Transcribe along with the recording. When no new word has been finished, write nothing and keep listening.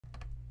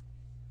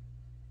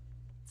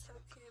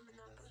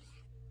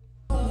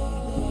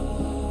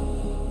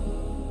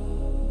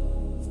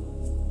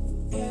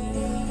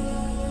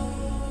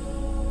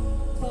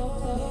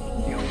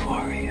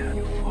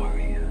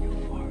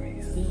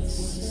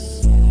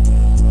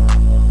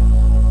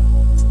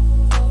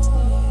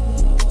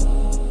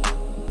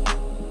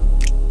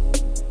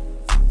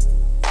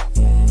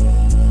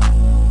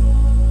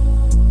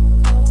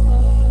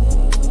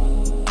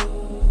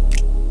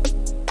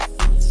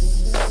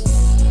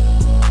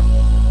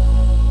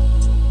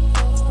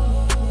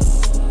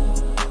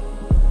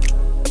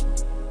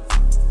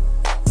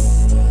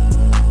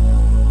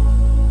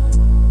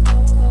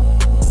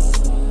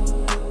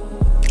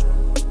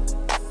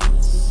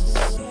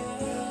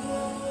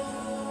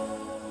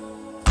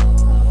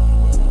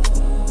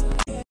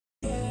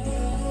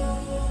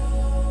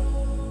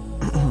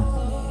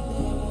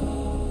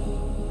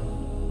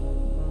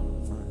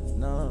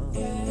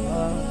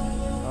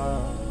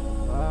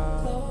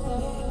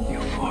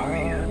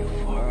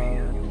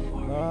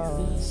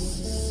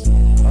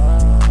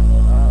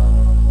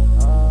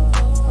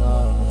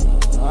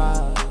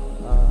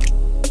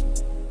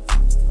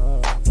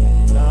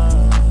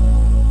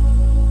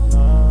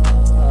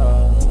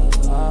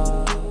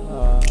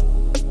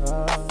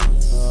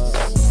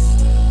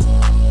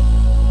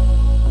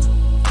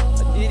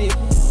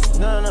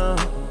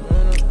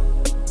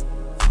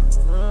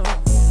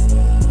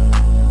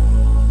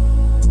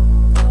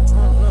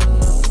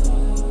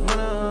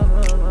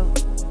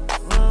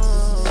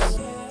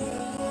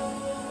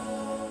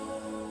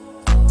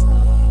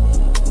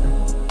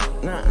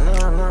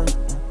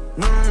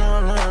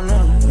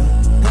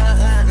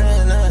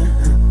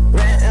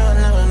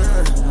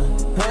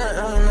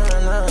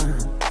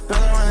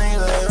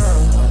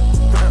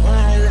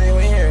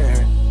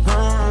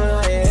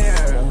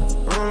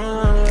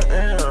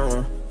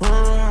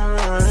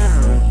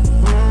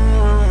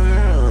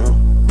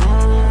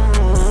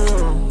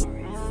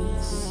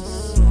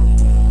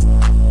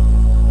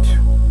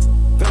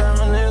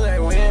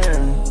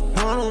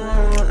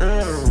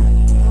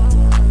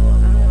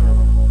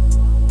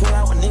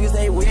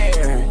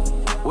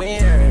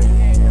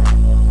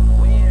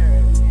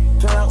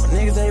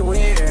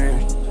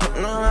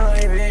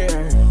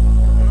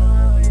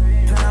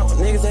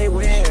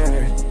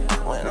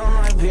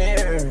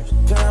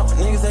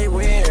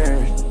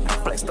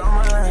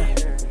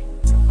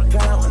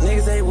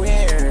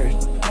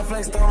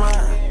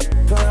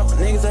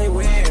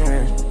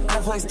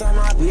flexed on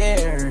my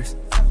peers.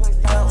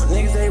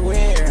 Niggas they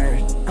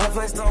weird. I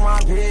flexed on my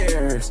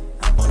peers.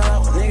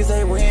 Niggas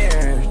they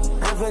weird.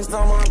 I flexed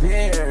on my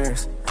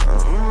peers.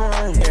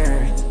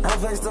 I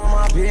flexed on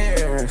my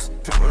peers.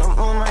 I'm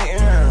on my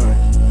ear.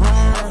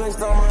 I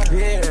flexed on my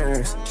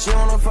peers. She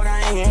wanna fuck,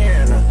 I ain't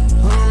here.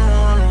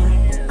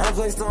 I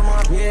flexed on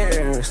my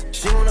peers.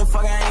 She wanna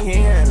fuck, I ain't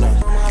here.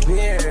 On my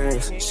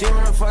peers. She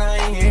wanna fuck, I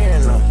ain't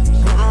here.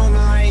 I'm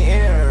my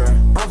ear.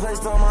 I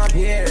flexed on my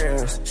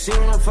peers. She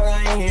wanna fuck,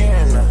 I ain't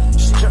here.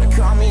 She tryna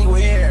call me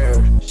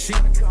weird. She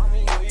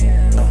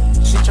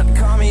tryna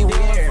call me weird. I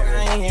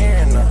ain't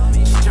here.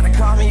 She tryna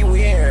call me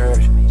weird.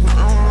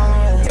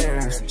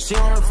 She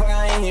wanna fuck,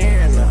 I ain't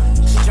here.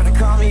 She tryna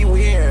call me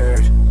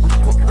weird.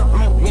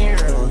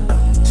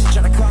 She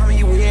tryna call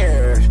me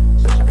weird.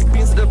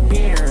 Beans to the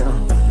beard.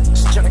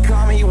 She tryna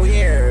call me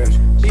weird.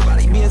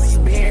 Big-body beans to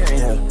the beard.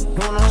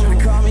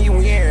 Tryna call me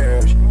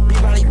weird.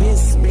 Big-body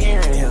beans to the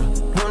beard.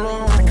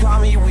 Tryna call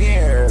me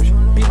weird.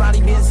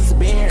 Big-body beans to the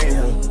beard.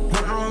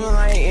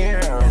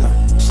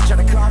 She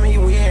tryna call me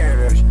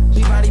weird.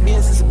 Big-body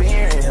beans to the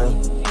beard.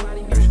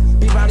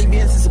 Big-body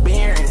beans to the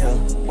beard.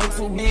 Way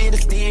too big to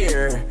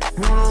steer.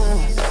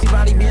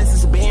 Big-body beans to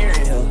the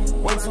beard.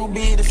 Way too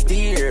big to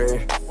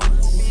steer.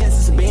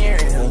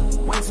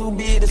 Way too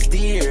big to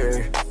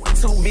steer. Way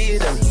too big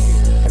to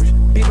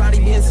big-body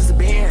business a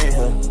beard.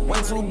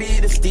 Way too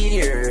big to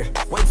steer.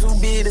 Way too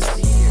big to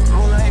steer.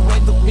 I'm like way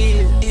too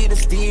big to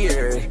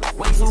steer.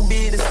 Way too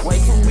big to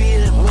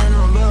when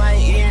I'm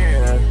like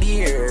ear.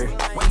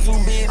 Way too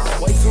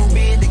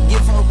big to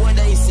give up what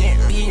they sent.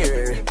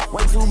 Beer.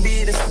 Way too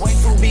big to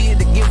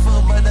give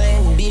up what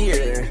they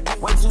beer.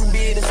 Way too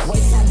big to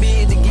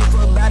give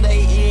up by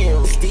they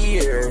ear.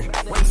 Steer.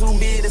 Way too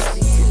big to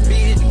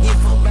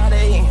give up by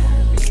they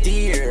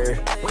steer.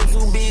 Way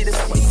too big to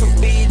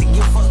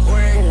give up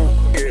where.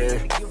 Way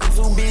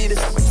too big to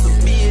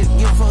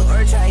give up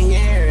her try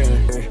here.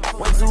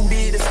 Way too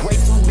big to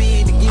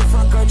give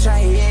up her try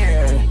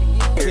here.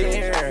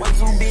 Way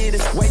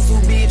too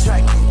big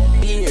try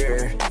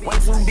beer. Way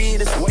too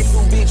big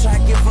try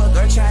give up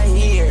her try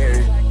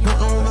here.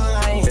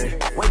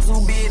 Way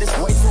too big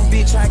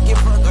try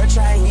give up her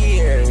try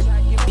here.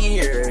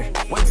 Beer.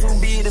 Way too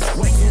big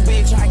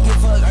try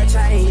give up her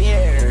try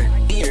here.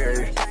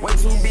 Beer. Way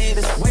too big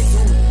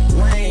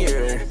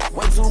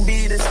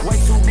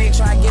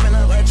try giving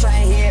up her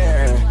try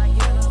here.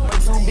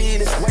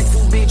 Way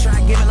too big try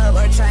giving up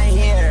her try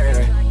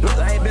here. Look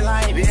like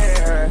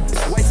beer.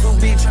 Way too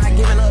big try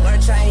giving up her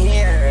try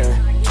here.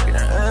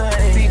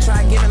 Big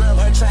try giving up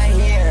her try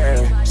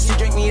here. She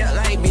drink me up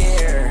like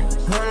beer.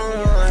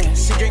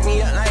 She drink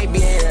me up like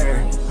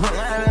beer.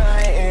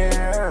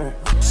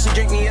 She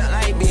drink me up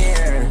like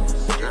beer.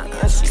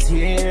 She's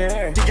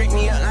here. She drink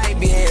me up like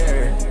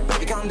beer.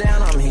 Baby, calm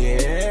down, I'm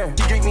here.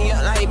 She drink me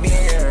up like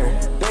beer.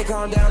 Baby,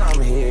 calm down,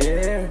 I'm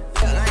here.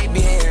 Like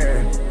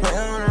beer.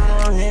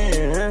 I'm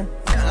here.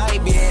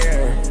 Like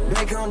beer.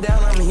 Baby, calm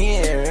down, I'm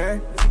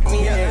here.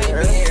 Me up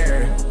like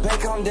beer. Baby,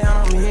 calm down,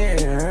 I'm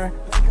here.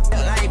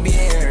 Like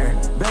beer.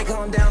 Baby,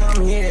 calm down,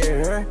 I'm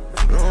here.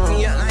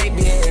 Me up like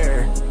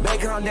beer. Baby,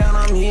 calm down,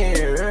 I'm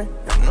here.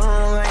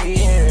 Like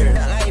beer.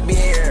 Like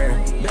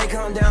beer. Baby,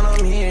 calm down,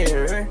 I'm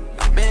here.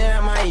 I've been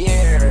at my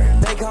ear.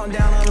 Baby, calm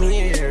down, I'm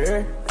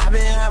here. I've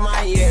been at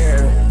my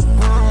ear.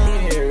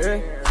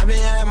 I've been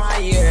at my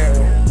ear.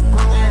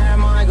 I've been at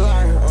my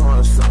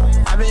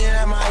Glock. I've been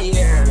at my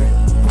ear.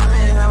 I've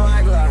been at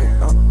my Glock.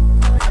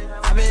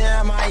 I've been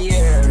at my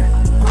ear.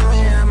 I've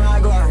been at my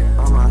Glock.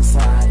 On my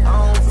side,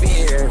 I don't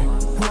fear.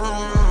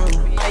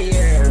 My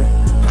ear.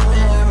 I've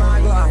been at my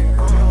Glock.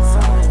 On my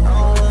side, I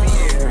don't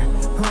fear.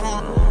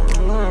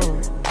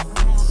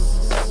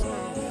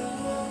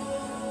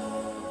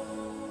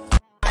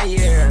 My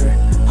ear.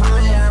 I've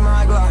been at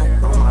my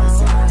Glock. On my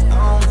side, I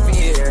don't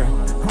fear.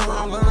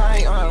 I'm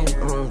like, I've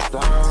been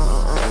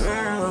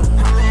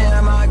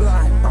at my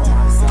Glock. On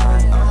my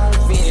side, I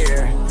don't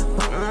fear.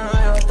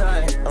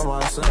 On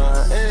my side,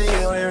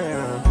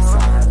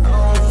 I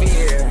don't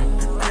fear.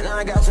 And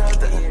I got your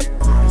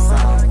thing. On my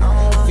side,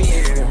 I don't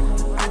fear.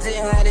 I just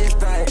had this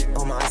thing.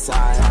 On my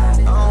side,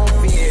 I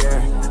don't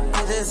fear.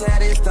 I just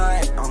had this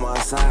thing. On my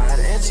side,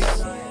 and she,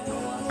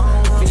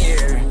 I don't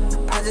fear.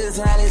 I just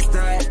had it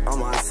stuck on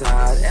my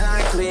side, and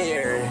I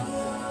cleared.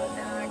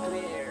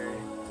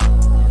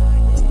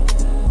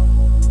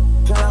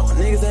 Shut up,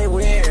 niggas, they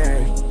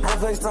weird. I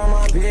flexed on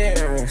my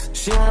peers.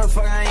 She wanna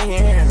fuck, I ain't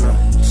hearing her.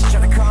 She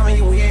tryna call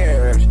me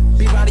weird.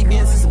 B-body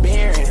being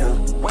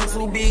suspended. Way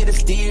too big to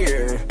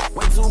steer.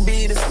 Way too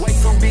big to, way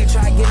too big.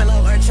 Try giving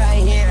up or try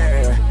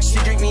here. She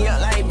drink me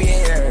up like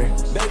beer.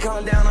 Baby,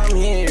 calm down, I'm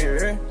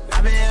here.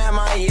 I been at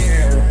my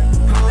year.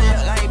 Hold me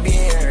up like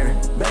beer.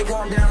 Baby,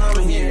 calm down,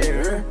 I'm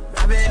here.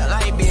 I been up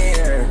like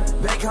beer.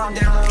 Baby, calm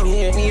down, I'm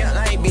here. Me up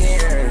like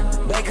beer.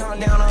 Baby, calm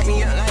down on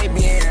me up like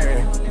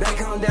beer. Baby,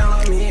 calm down,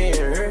 I'm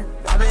here.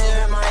 I been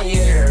at my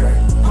year.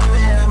 Hold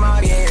me up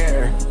my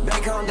beer.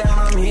 Baby, calm down,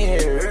 I'm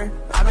here.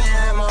 I been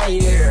at my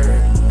year.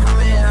 I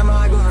been at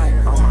my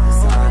Glock on my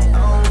side. I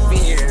don't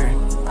fear.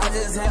 I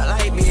just had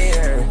like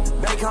beer.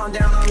 Baby, calm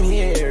down, I'm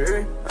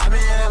here. I been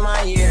at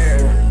my year.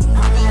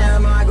 I been at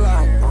my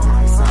Glock on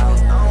my side.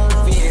 I don't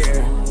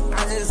fear. I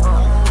just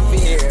don't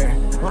fear.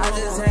 I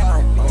just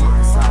had on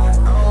my side.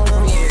 I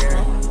don't fear.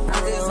 I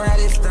just had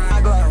it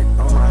stuck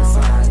on my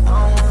side. I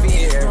don't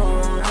fear.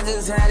 I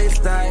just had it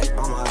stuck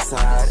on my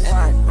side.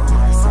 On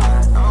my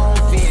side. I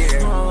don't fear.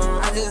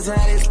 I just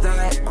had it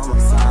stuck on my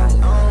side.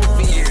 I don't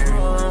fear.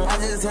 I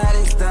just had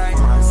it stuck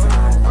on my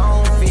side. I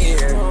don't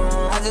fear.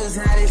 I just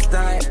had it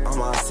stuck on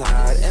my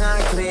side, and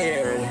I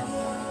cleared.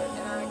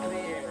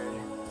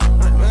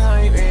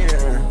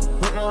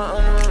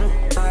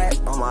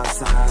 On my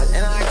side,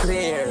 and I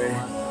cleared.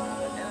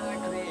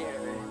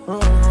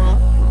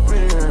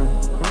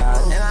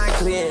 And I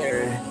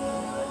cleared.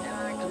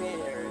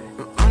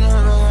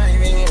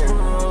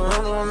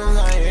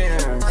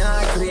 And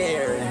I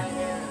cleared.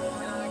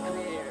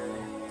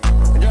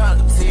 Drop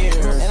the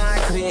tears, and I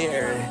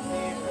cleared.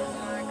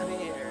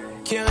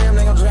 Kill him,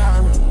 nigga,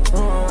 drop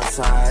on my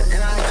side,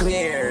 and I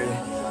cleared.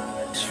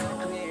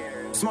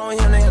 Smoke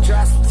him, nigga,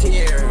 drop some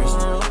tears.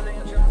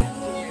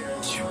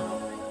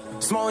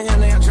 Smoke him,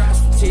 nigga, drop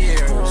some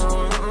tears.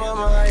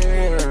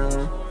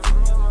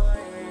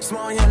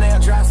 Smoke him, nigga,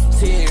 drop some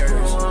tears.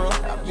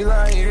 I be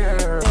like, yeah,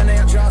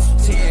 nigga, drop some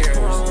tears.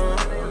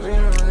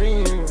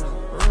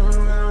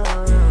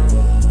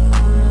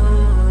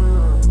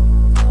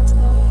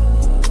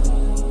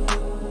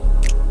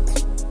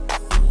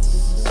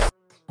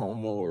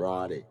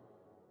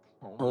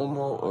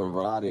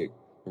 Homoerotic,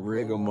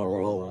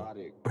 rigmarole.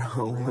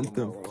 Bro, what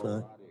the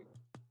fuck?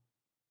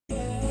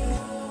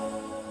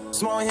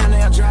 Smoke him,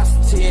 nigga, drop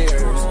some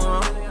tears.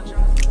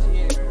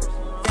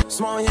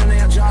 Smoke him,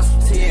 nigga, drop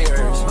some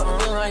tears.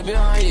 Like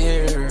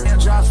here, nigga,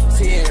 drop some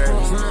tears.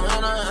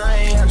 I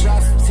ain't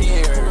drop some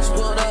tears.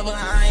 Put up, but I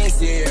ain't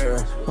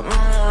here. Put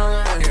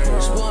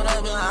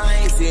up, but I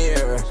ain't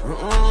here.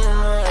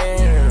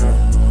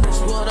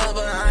 Put up,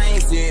 but I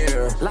ain't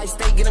here. Like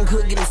steak, get them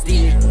cooked, get them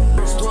steered.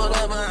 Put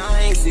up, but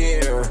I ain't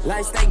here.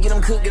 Like steak, get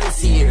them cooked, get them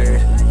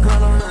seared. Put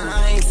up, but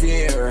I ain't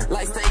here.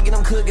 Like steak, get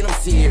them cooked, get them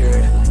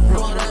seared.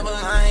 Put up, but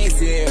I ain't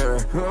here.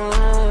 Put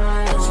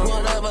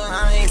up, but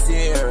I ain't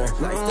here.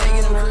 Like steak,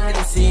 get them cooked, get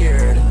them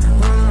seared.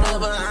 Put up,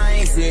 but I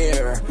ain't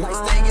here. Like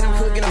steak, get them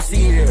cooked, get them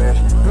seared.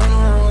 Put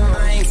up, but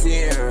I ain't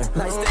here.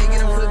 Like steak, get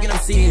them cooked, get them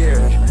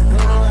seared.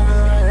 Put up, but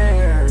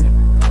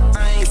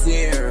I ain't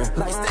here.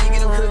 Like steak, get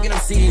them cooked, get them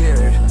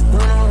seared.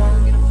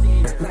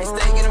 Like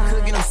steak, get them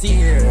cooked, get them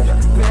seared.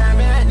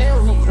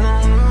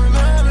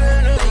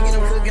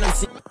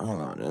 Hold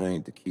on, that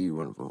ain't the key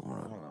one for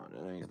one. Hold on,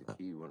 that ain't the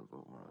key one for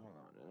one. Hold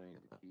on, that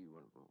ain't the key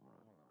one for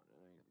one.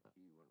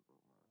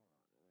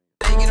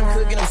 Steak, get them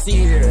cooked, get them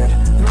seared.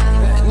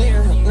 Bad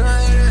nigga,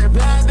 bad nigga.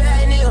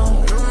 Bad nigga.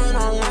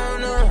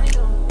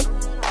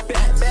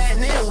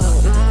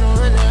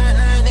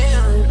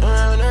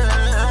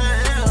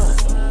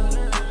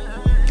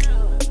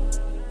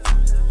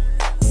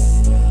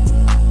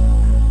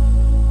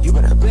 You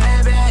better bad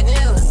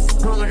nigga.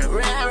 I'm gonna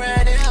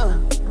ride now.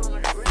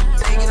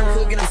 Taking them,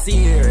 cooking them,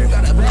 seared.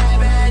 Got a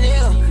bad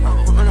nigga.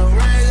 I'm gonna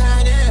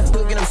ride now.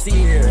 Cooking them,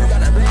 seared.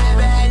 Got a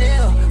bad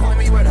nigga. Want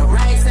me where the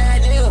racks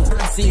at, nigga.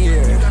 I'm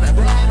seared. Got a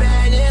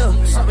bad nigga.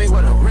 Show me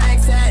where the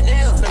racks at,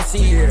 nigga. I'm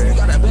seared.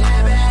 Got a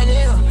bad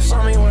nigga.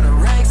 Show me where the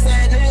racks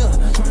at, nigga.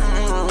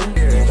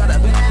 Got a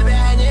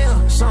bad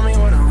nigga. Show me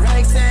where the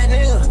racks at,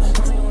 nigga.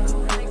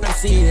 I'm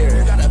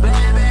seared. Got a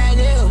bad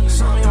nigga.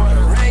 Show me where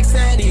the racks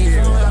at,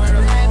 nigga. Got a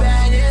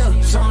bad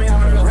nigga. Show me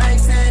where the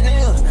racks at,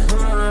 nigga.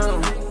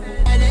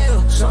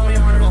 Show me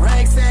where the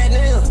racks at,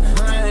 nigga.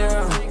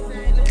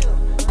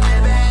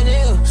 Bad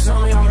nigga. Show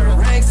me where the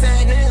racks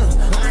at, nigga.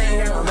 I ain't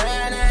here,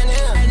 bad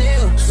nigga.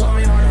 Show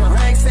me where the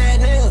racks at,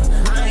 nigga.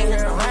 I ain't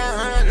here,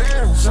 bad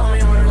nigga. Show me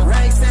where the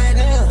racks at,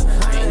 nigga.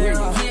 I ain't here,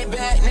 get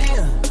back,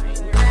 nigga.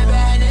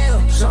 Bad nigga.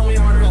 Show me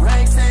where the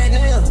racks at,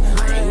 nigga.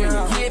 I ain't here,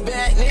 get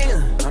back, nigga.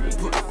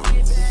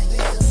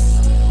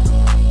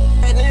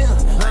 Bad nigga.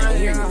 I ain't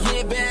here,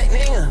 get back,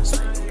 nigga.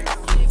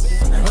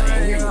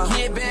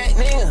 Get back,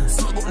 nigga.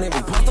 Smoke up, nigga,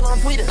 we posted on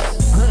Twitter.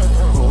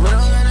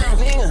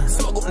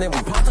 Smoke up, nigga,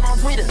 we posted on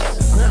Twitter.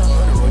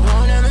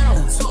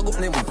 Smoke up,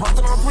 nigga, we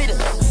posted on Twitter.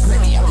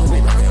 Baby, I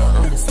be back.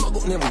 Smoke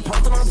up, nigga, we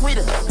posted on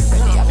Twitter.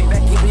 Baby, I be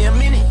back, give me a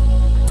minute.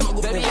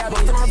 baby, I be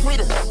posting on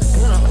Twitter.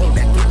 Be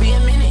back, it be a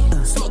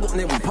minute. Smoke up,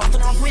 then we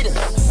posting on Twitter.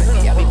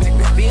 Baby, I be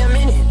back, be a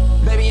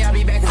minute. Baby, I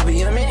be back, I'll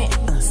be in a minute.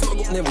 Smoke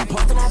up, then we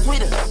posting on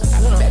Twitter.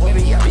 Back,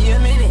 baby, I'll be a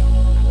minute.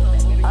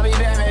 I'll be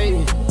back,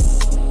 baby.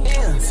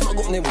 Damn, smoke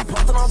up, then we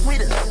posting on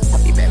Twitter.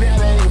 I'll be back,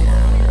 baby.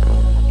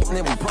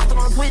 Then we posting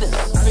on Twitter.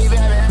 I'll be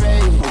back,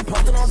 baby. We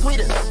posting on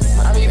Twitter.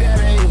 I'll be back,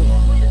 baby.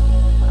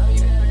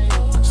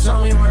 Show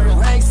me where the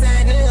legs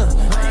at, nigga.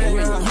 I ain't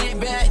really get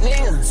back,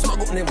 nigga. Smoke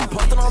up, then we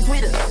posting on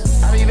Twitter.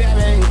 I'll be back,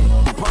 baby.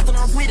 We posting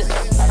on Twitter.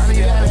 I'll be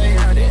back,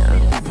 baby.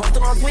 We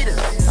posting on Twitter.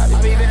 I'll be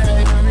back,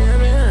 baby.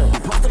 We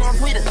posting on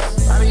Twitter.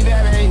 I'll be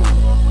back, baby.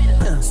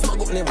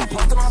 Smoke up, then we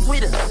posting on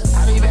Twitter.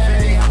 I'll be back,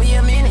 baby. I'll be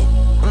a minute.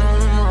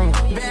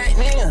 Back,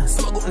 nigga.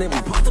 Smoke up, then we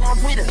posting on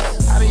Twitter.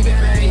 I'll be back,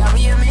 baby. I'll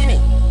be a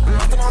minute.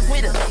 Posting on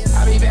Twitter.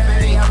 I'll be back,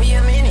 baby. I'll be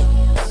a minute.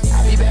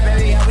 I'll be back,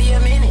 baby. I'll be a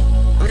minute.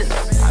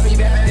 I'll be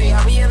back, baby.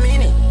 I'll be a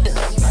minute.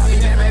 I'll be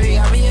back, baby.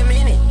 I'll be a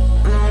minute.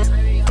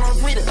 On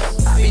Twitter.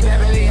 I'll be back,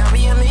 baby. I'll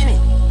be a minute.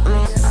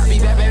 I'll be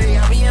back, baby.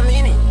 I'll be a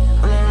minute.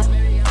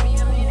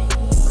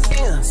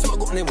 Yeah,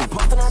 smoke up, then we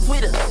posting on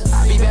Twitter.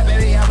 I'll be back,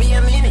 baby. I'll be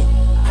a minute.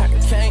 I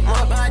came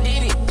up, I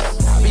did it.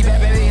 I'll be back,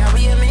 baby. I'll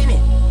be a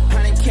minute.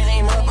 I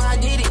came up, I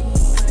did it.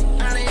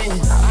 I'll be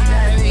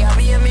back, baby. I'll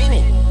be a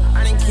minute.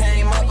 I done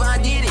came up, I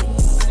did it.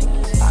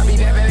 I'll be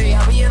back, baby,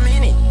 I'll be a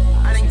minute.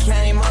 I done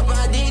came up,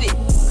 I did it.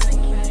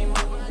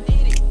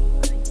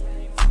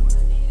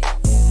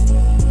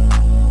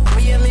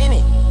 Be a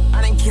minute.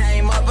 I done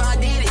came up, I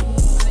did it.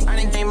 I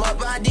done came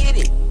up, I did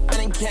it. I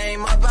done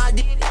came up, I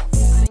did it.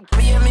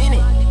 Be a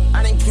minute.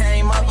 I done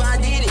came up, I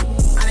did it.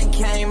 I done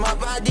came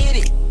up, I did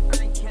it.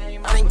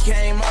 I done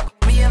came up,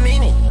 be a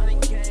minute.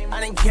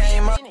 I done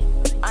came up,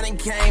 I done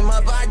came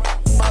up, I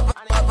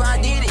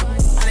did it.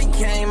 I done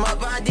came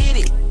up, I did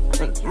it.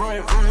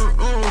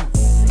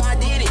 I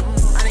did it.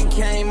 I done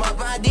came up,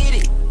 I did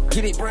it.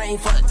 Get it brain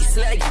fuck, it's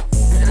like I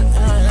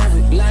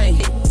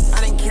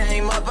done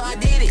came up, I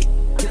did it.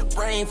 Get a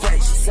brain fuck,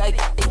 it's like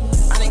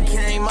I done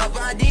came up,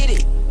 I did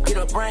it. Get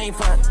a brain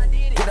fuck,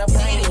 get a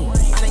brain.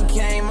 I done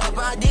came up,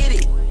 I did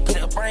it.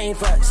 Get a brain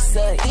fuck, it's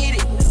like did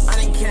it.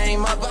 I done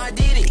came up, I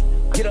did it.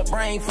 Get a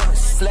brain fuck,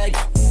 it's like I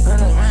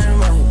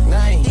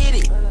did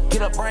it.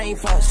 Get a brain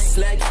fuck, it's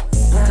like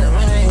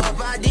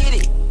I did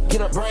it.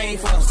 Get a brain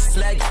fuck,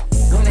 slack.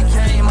 When it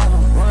came up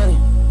on money.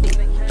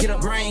 Get a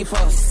brain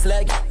fuck,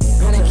 slack.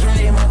 When it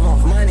came up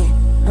on money.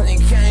 When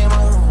it came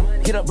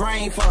up, get a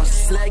brain fuck,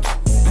 slack.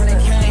 When it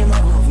came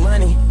up on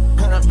money.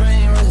 When a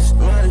brain was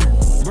money.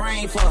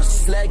 Brain fuck,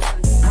 slack.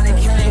 When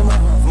it came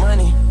up on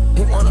money.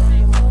 He wanna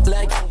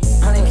slack.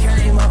 When it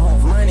came up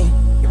on money.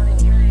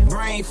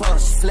 Brain fuck,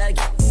 slack.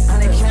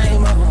 When it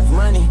came up on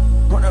money.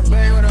 Wanna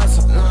bang with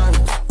us or none.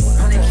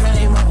 When it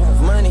came up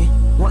on money.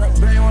 Wanna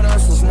bang with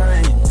us is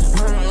nothing.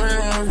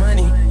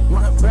 Money.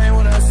 Wanna bang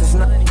with us is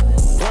nothing.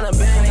 Wanna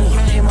bang,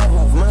 came up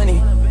with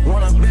money.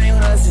 Wanna bang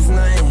with us is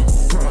nothing.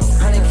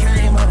 Honey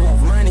came up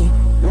with money.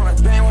 Wanna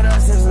bang with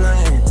us is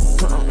nothing.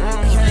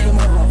 Came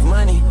up with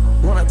money.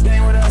 Wanna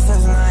bang with us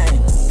is nothing.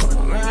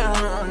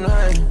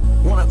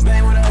 Wanna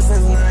bang with us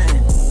is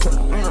nothing.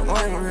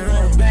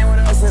 Bang with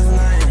us is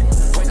nothing.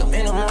 Wake up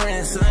in the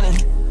morning sunny.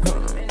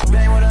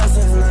 Bang with us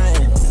is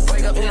nothing.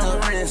 Wake up in the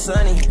morning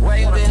sunny.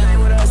 Wake up in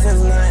with us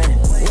is nothing.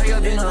 Wake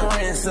up in the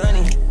morning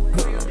sunny.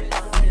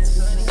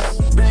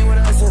 Bang with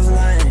us is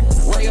nothing.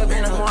 Wake up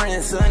in the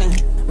morning sunny.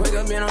 Wake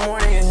up in the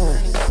morning.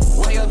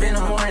 Wake up in the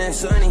morning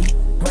sunny.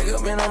 Wake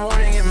up in the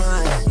morning in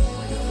mine.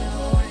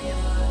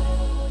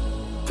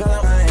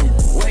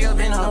 Wake up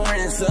in the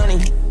morning sunny.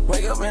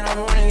 Wake up in the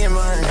morning in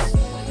mine.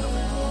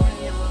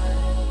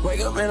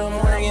 Wake up in the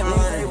morning in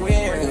mine.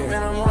 Wake up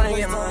in the morning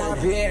in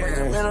mine. Wake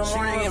up in the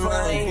morning in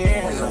mine.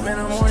 Wake up in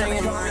the morning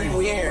in mine.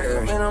 Wake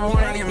up in the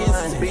morning in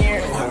mine.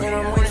 Wake up in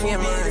the morning in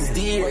mine.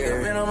 Wake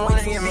up in the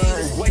morning in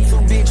mine. Way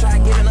too big, try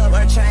giving up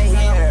her try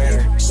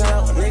here. Shut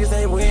up, niggas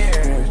they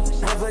weird.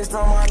 I placed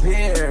on my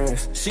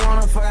peers. She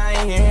wanna fuck, I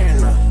ain't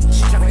hearing her.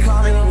 She tryna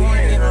call me the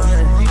morning in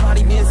mine.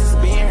 Everybody business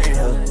bearing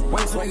her.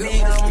 Way too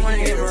big in the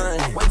morning in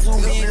mine. Way too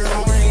big in the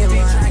morning in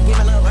mine. Try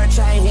giving up her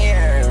try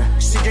here.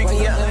 She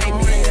drinking up, they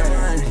beer.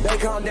 They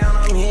calm down,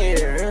 I'm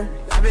here.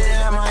 I been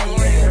at my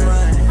year,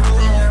 man. I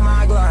been at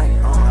my Glock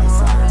on my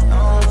side, I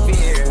don't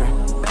fear.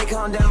 They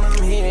calm down,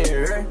 I'm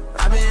here.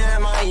 I been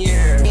at my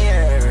year,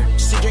 yeah.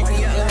 She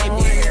drinking up, they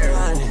beer.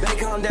 They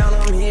calm down,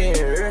 I'm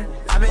here.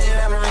 I been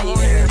at my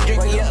year. She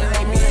drinking up,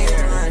 they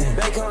beer.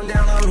 They calm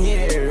down, I'm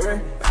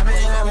here. I been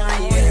at my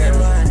year,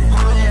 man.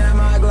 I been at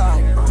my Glock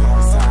on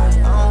my side,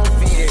 I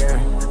don't fear.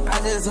 I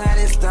just had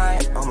it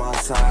start on my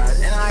side,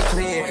 and I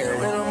clear. Wake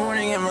up in the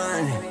morning in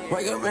mine.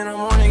 Wake up in the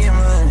morning in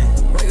mine.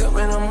 Wake up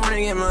in the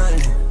morning in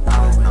mine. I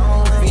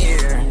don't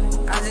fear.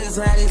 I just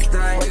had it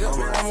start. Wake up in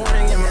the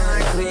morning in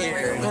mine. Clear.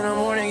 Wake up in the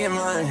morning in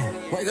mine.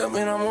 Wake up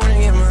in the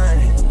morning in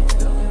mine.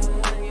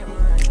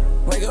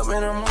 Wake up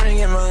in the morning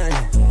in mine.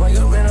 Wake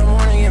up in the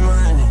morning in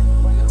mine.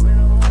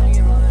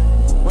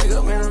 Wake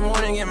up in the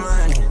morning in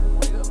mine.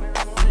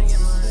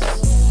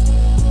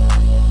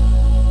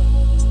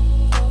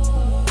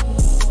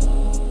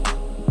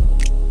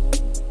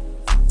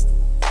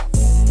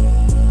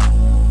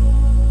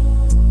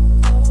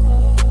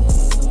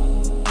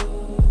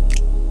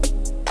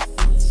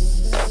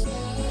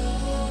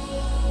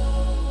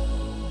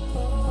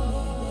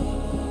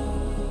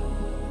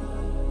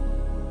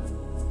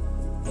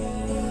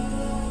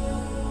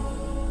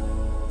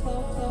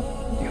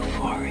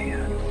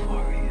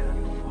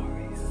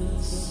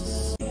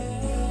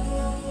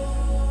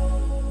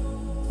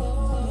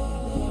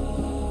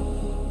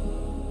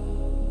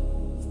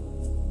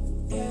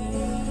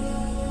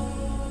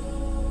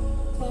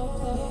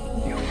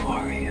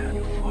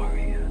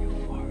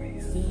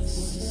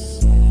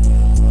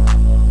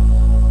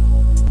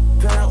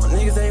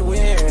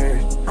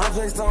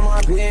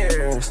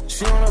 peers.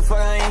 She wanna fuck,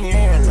 I ain't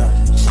hearing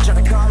her. She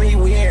tryna call me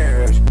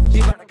weird.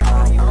 You gotta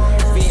call me on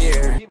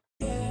fear.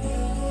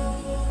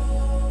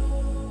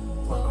 Wake up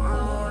in the morning,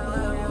 hell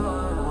in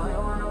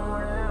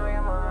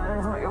your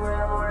mind. Wake up in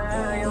the morning,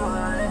 hell in your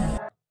mind.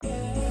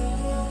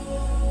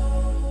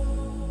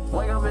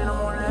 Wake up in the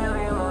morning, hell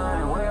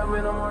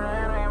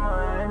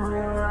in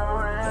your mind. Wake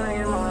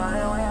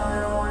up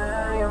in the morning,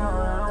 hell in your mind. Wake up in the morning, hell in your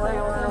mind. Wake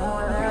up in the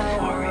morning,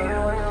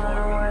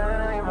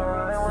 hell in your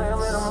mind. Wake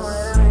up in the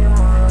morning, hell in your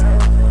mind.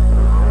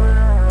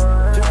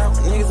 Drop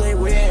niggas, they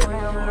weird.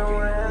 Wake up in the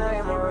morning, hell in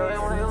your mind. Wake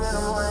up in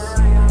the morning,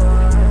 hell in your mind.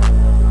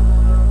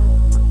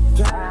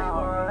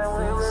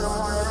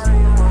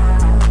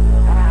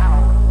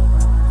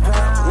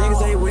 Drop niggas,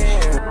 they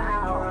weird.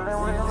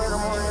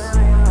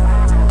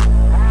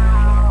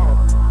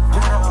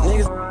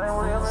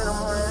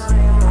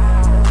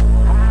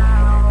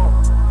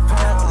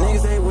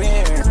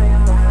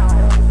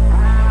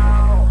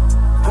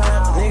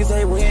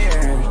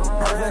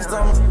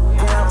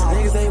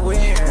 Niggas, they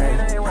weird.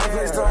 I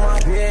flexed on my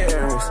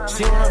peers.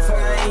 She wanna fuck, I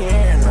ain't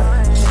hearing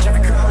her. She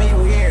tryna call me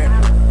weird.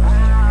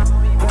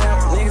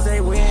 Niggas,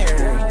 they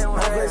weird. I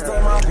flexed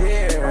on my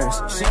peers.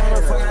 She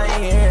wanna fuck, I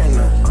ain't hearing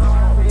her.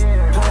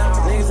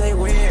 Niggas, they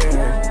weird. I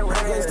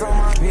flexed on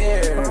my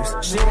peers.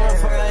 She wanna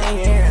fuck, I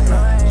ain't hearing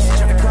her. She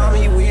tryna call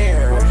me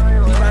weird.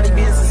 Everybody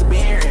business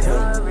bearing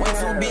her. Way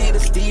too big to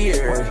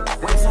steer.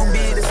 Way too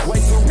big to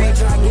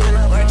try getting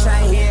up her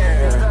try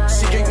here.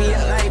 She drink me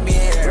up like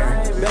beer.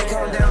 Back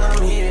home down,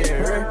 I'm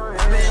here.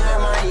 I've been at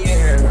my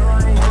year.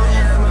 I've been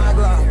at my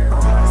Glock.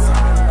 I'm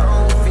outside, I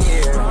don't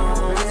fear. I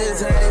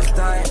just had it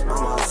start.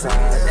 I'm outside,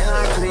 and I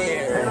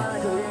clear.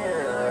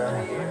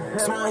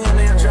 Small him,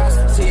 then drop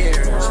some tears.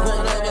 She put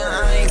up and I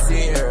ain't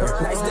see her.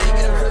 Nice day,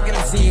 get a cook and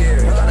a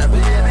sear. Got a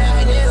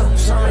bad deal.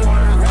 Show me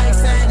one of the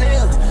racks that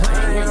nigga. I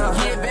ain't here to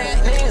get back,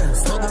 nigga.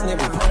 Smoke them,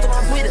 nigga, post them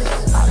on Twitter.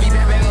 I'll be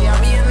back, baby,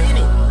 I'll be a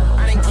minute.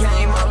 I done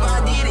came up,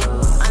 I did it.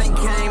 I done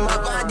came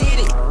up, I did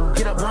it.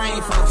 Get a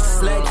brain for a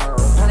sledge.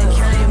 I done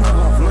came up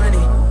off money.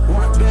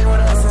 Wanna be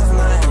with us since 9.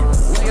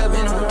 Wake up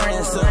in the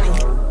morning, sunny.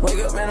 Wake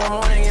up in the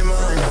morning, get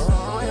money.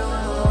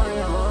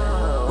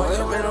 Wake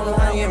up in the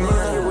morning, get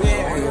money.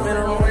 Wake up in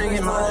the morning,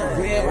 get money.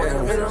 Wake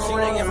up in the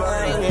morning, get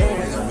money.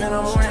 Wake up in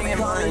the morning, get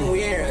money.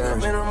 Wake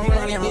up in the morning, get money. Wake up in the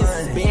morning, get money.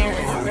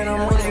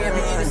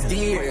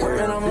 Wake up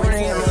in the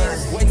morning, get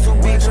money. Way too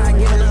big, try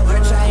getting up, her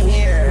try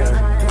here.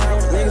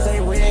 Niggas,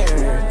 they weird.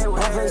 I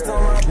flexed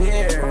on my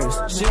peers.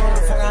 She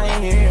wanna fuck, I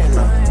ain't hearing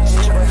her. She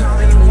tryna call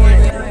me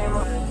weird.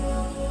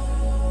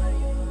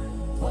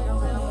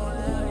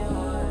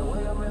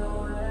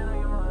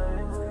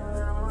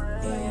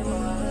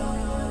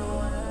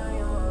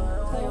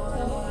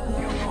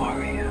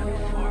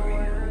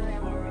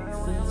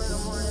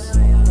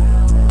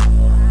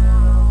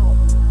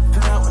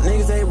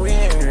 Niggas, they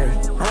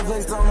weird. I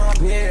flexed on my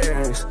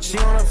peers. She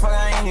wanna fuck,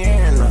 I ain't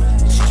hearing her.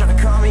 She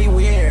tryna call me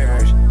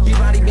weird.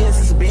 Everybody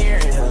business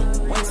bearing her.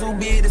 Way too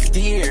big to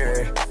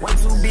steer. Way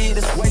too big,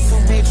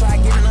 try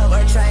getting up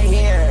her try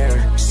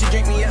here. She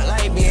drink me up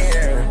like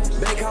beer.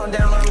 Back home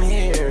down, I'm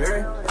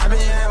here. I've been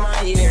at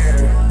my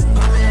year.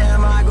 I've been at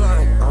my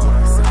Glock. On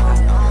my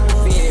side, I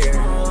don't fear.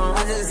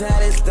 I just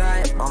had it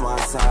start. On my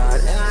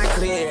side, and I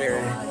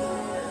clear.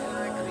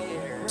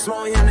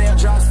 Small him, they'll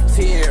drop some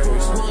tears.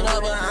 Pulled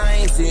up, but I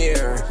ain't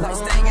here. Like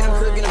steak and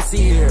I'm cooking them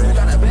sear.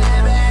 Got a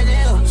bad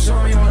deal.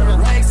 Show me one of the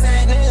racks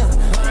that nigga.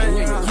 I ain't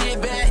here to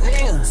get back,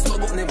 nigga.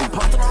 Smoke them, nigga,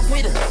 post them on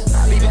Twitter.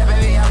 I'll be back,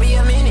 baby, I'll be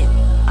a minute.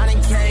 I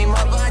done came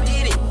up, I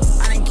did it.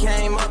 I done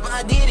came up,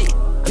 I did it.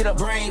 Get a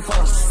brain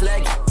for a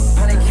slack.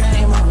 I done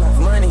came up with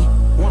money.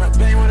 Wanna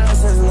bang with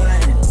us since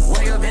 9.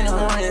 Wake up in the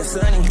morning,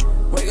 sunny.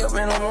 Wake up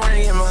in the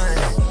morning, get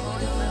money.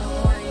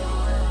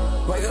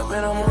 Wake up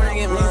in the morning,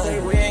 get money.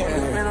 Wake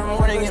up in the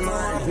morning, get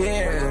money. Wake up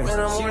in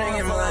the morning,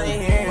 get money.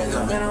 Wake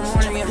up in the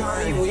morning, get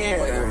money.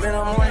 Wake up in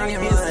the morning, get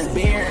money.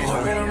 Wake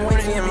up in the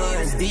morning, get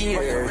money.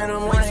 Wake up in the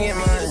morning, get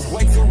money.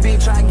 Way too big,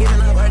 try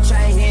getting up, her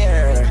try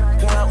here.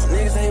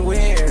 Niggas, they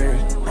weird.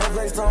 I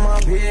flexed on my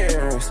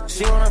peers.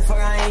 She wanna fuck,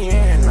 I ain't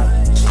hearing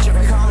her. She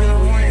tryna call me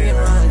weird, get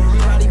money.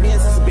 Everybody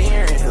business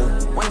bearing her.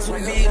 Way too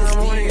big in the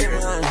morning, get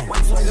money. Way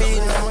too big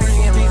in the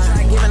morning, get money.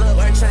 Try giving up,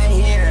 her try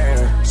here.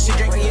 She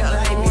drink me up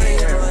like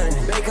beer.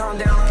 Back home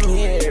down, I'm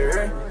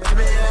here. I've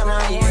been at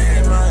my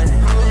year, man.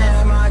 I've been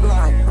at my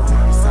Glock. On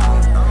my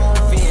side, I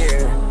don't fear.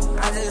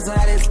 I just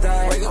had it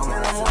start. Wake up in the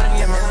morning,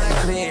 get mine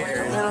clear.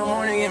 In the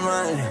morning, get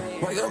mine.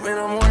 Wake up in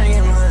the morning,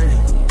 get mine.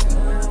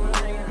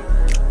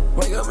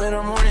 Wake up in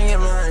the morning, get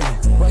mine.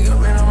 Wake up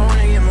in the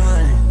morning, get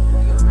mine.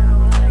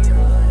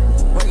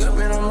 Wake up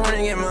in the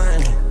morning, get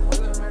mine.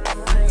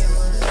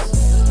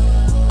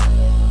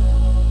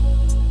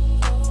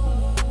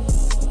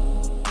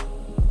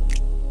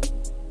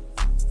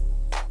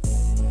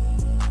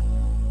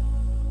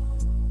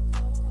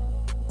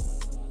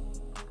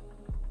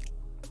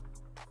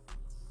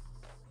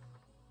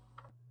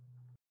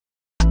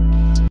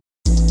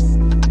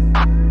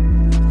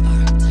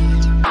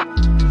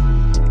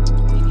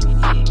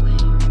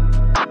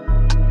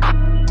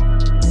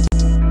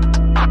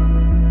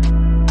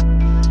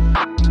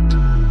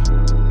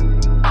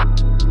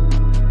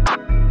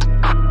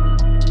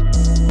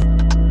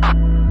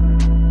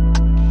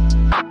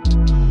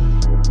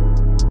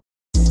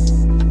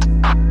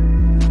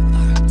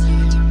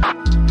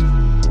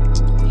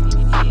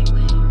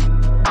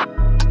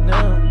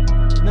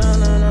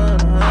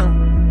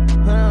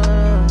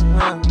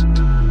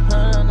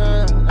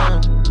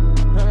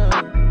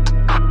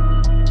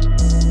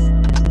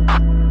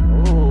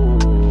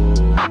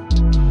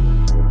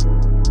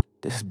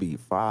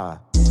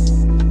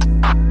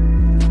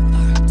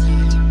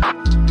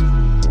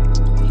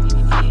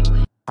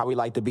 How we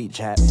like the beat,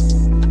 chat.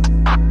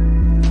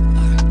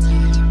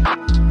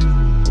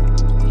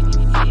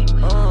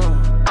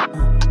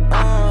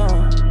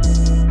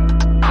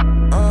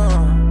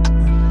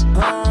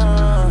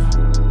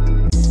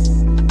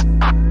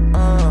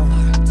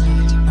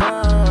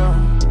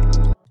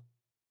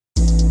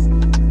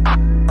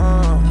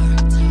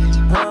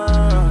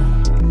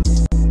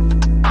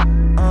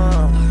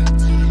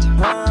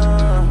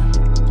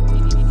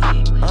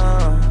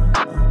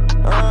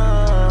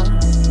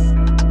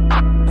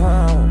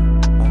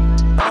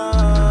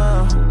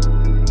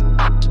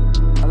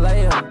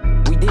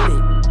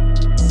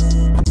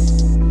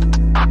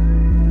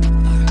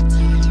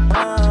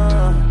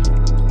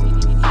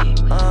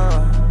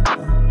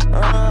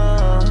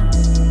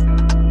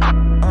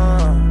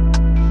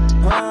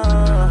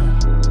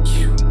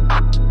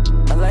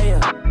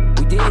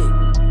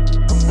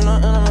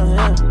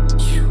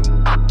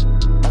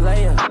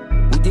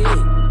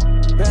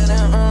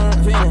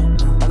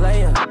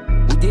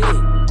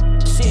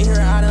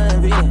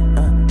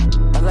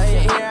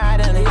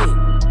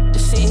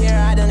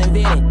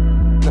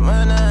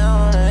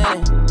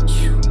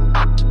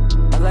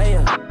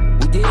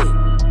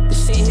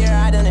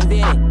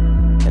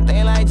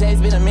 Jace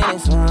been a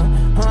minute, so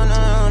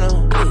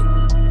no.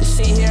 This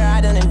shit here I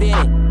done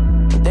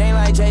invented. They ain't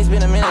like Jace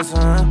been a minute, so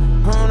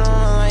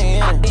like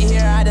it. Shit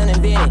here I done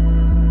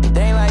invented.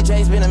 They ain't like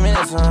Jace been a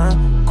minute, so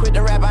quit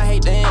the rap, I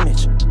hate the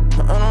image.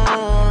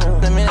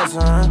 The minute, so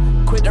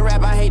quit the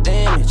rap, I hate the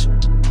image.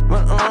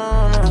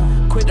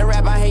 Quit the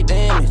rap, I hate the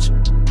image.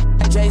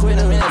 Like Jace been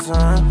a minute, so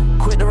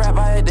quit the rap,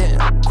 I hate the.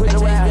 Quit the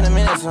rap, been a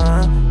minute, so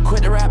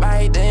quit the rap, I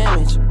hate the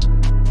image.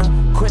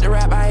 Quit the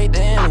rap, I hate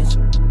the image.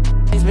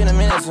 It's been a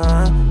minute,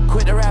 son.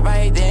 Quit the rap, I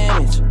hate the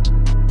image.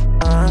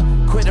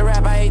 Quit the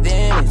rap, I hate the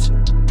image.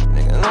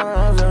 Niggas know that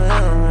I'm still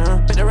here from ya.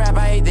 Quit the rap, I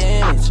hate the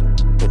image.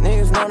 But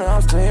niggas know that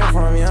I'm still here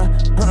from ya.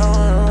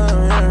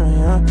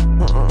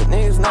 But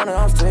niggas know that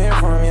I'm still here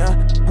from ya.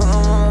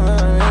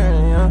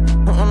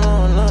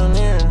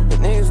 But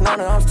niggas know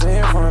that I'm still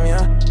here from ya.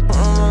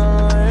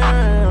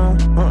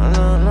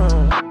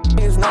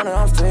 Niggas know that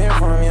I'm still here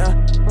from ya.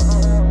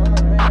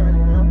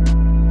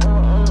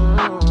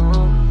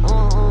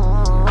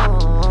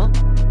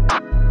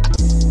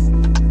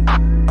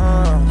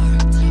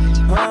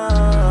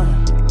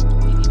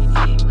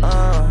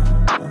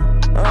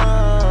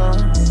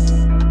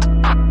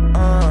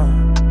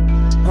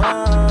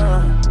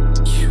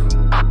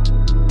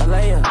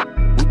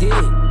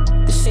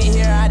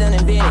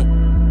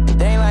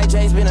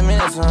 Jace been a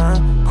minute,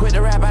 son. Quit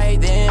the rap, I hate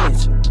the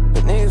image.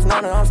 But niggas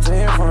know that I'm still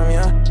here from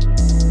ya.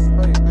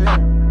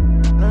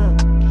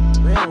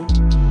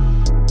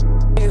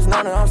 Niggas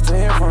know that I'm still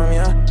here from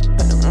ya.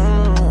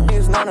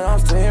 Niggas know that I'm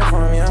still here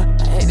from ya.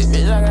 I hate this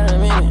bitch, I got a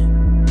minute.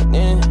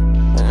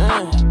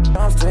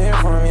 I'm still here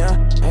from ya.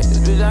 I hate this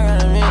bitch, I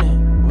got a minute.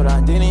 But I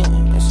didn't,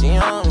 and she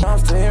on me. I'm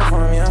still here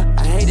from ya. I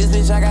hate this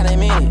bitch, I got a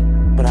minute.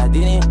 But I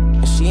didn't,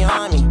 and she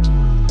on me.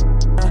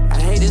 I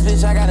hate this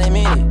bitch, I got a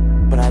minute.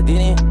 But I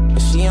didn't,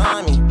 and she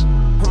on me.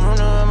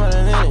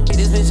 Hate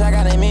this bitch, I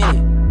got a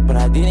minute. But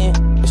I didn't,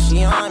 and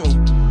she on me.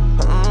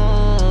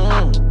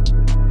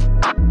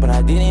 But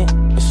I didn't,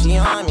 and she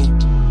on me.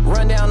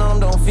 Run down on him,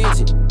 don't fix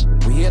it.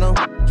 We hit him,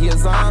 he a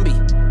zombie.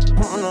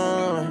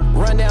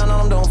 Run down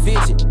on him, don't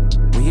fix it.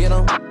 We hit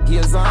him, he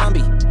a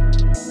zombie.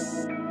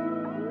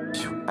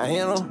 I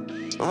hit him,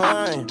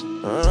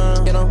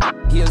 hit him,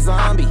 he a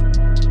zombie.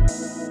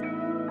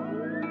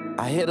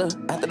 I hit her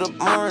after the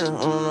morning,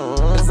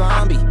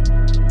 zombie.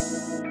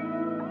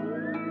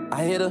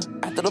 I hit her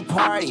after the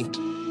party,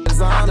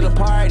 after the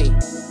party.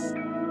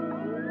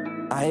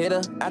 I hit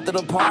her after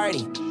the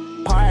party,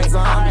 party.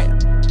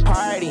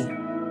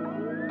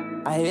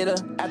 I hit her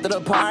after the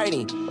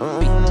party.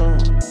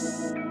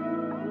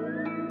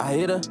 I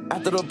hit her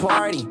after the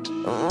party.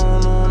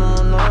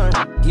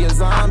 He a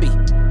zombie.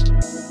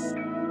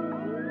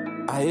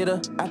 I hit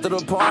her after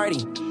the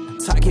party.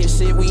 Talk his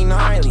shit, we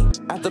gnarly.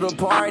 After the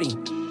party.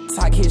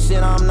 Talk his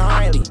shit, I'm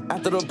gnarly.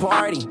 After the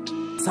party.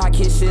 Talk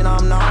his shit,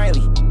 I'm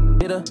gnarly.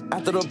 Hit her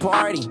after the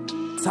party.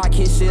 Talk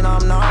his shit,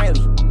 I'm gnarly.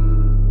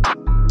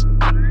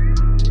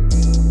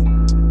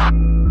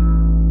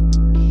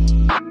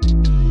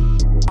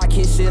 Talk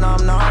his shit,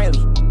 I'm gnarly.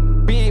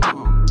 Big.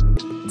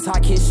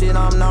 Talk his shit,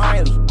 I'm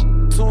gnarly.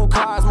 2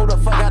 cars, move the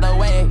fuck out the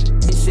way.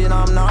 His shit,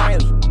 I'm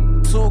gnarly.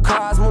 2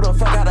 cars, move the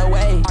fuck out the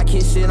way. Talk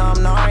his shit,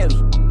 I'm gnarly.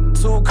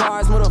 2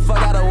 cars, move the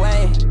fuck out the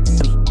way.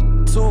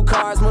 2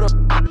 cars, move the.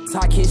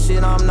 Talk his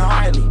shit, I'm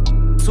gnarly.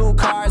 2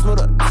 cars, move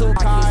the. 2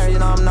 cars,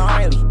 shit, I'm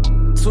gnarly.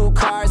 2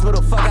 cars, move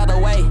the fuck out the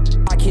way.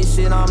 Talk his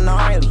shit, I'm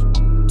gnarly.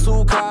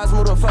 2 cars,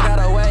 move the fuck out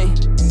the way.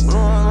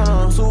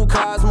 2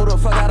 cars, move the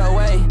fuck out the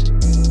way.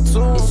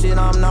 2 shit,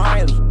 I'm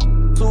gnarly.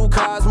 2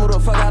 cars, move the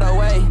fuck out the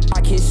way.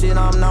 Talk his shit,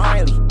 I'm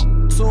gnarly.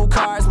 2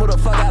 cars, move the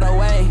fuck out the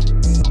way.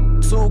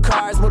 2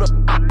 cars, move the.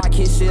 Talk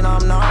his shit,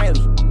 I'm gnarly.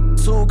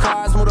 2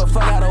 cars, move the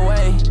fuck out the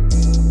way.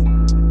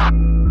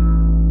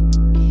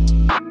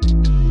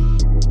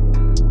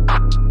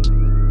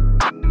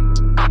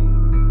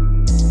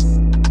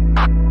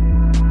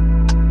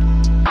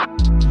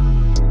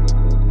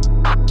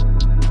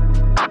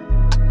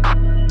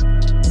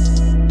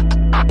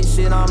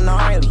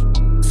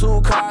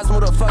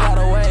 the fuck out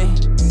the way.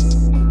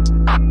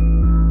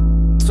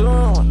 Two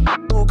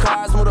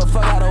cars, move the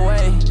fuck out the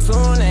way.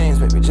 Two names,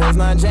 baby, Jace,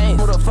 not Jace.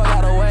 Move the fuck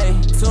out the way.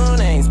 Two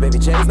names, baby,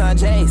 Jace, not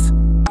Jace.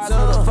 Move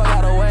the fuck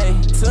out the way.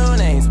 Two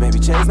names, baby,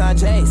 Jace, not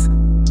Jace.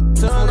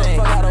 Two names,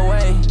 fuck out the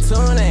way.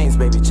 Two names,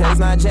 baby, Jace,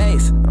 not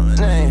Jace.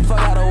 Name, fuck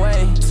out the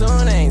way.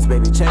 Two names,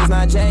 baby, Jace,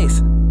 not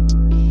Jace.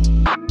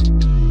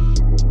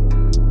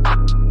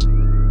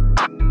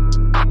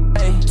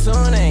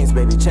 Two names,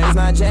 baby, Jace,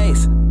 not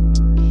Jace.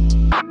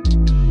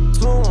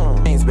 Two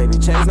names, baby,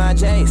 Jace, not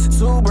Jace.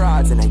 Two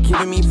broads and they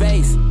giving me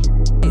face.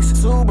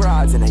 Two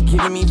broads and they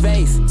giving me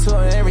face. Two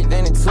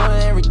everything, two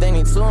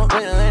everything, two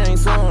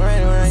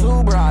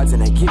broads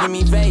and they giving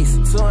me face.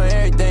 Two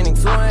everything,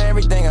 two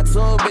everything. I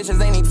two bitches,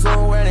 they need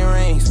two wedding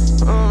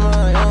rings. Two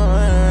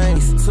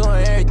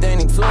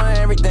everything, two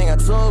everything. I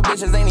two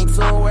bitches, they need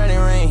two wedding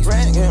rings. Two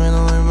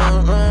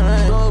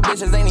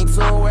bitches, they need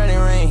two wedding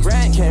rings.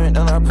 Rat came in,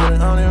 then I put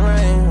it on his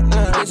ring.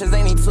 Bitches,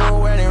 they need two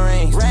wedding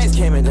rings. Rays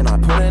came in, then I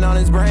put it on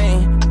his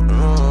brain.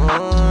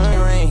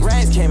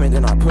 Rays came in,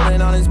 then I put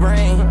it on his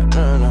brain.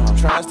 I'm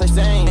trying to stay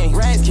sane.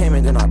 Rays came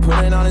in, then I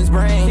put it on his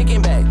brain.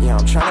 Kicking back, yeah,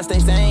 I'm trying to stay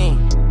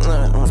sane.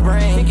 On his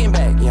brain. Kicking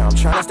back, yeah, I'm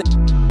trying to stay.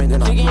 And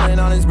then I put it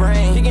on his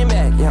brain. Kicking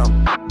back, yeah,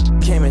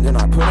 came in, then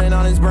I put it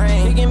on his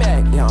brain. Kicking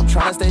back, yeah, I'm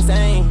trying to stay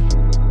sane.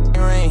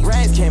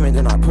 Rays came in,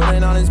 then I put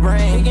it on his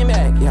brain. Kicking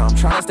back, yeah, I'm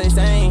trying to stay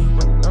sane.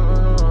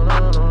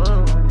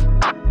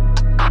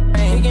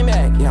 Kicking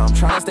back, yeah, I'm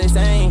trying to stay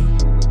sane.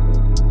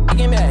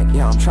 Kicking back,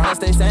 yeah, I'm trying to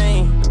stay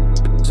sane.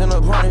 In the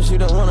party, she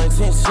just want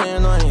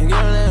attention. I ain't giving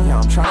it.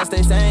 Yeah, I'm trying to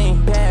stay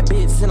sane. Bad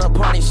bitch in the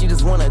party, she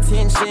just want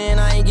attention.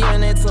 I ain't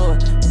giving it to her.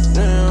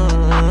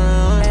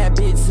 Bad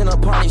bitch in the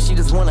party, she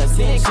just want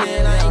attention.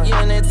 I ain't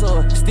giving it to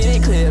her.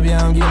 Steady clip,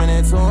 yeah, I'm giving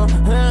it to her.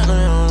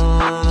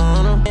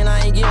 And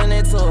I ain't giving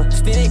it to her.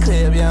 Steady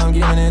clip, yeah, I'm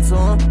giving it to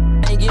her.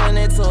 Ain't giving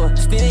it to her.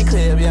 Steady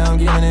clip, yeah, I'm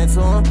giving it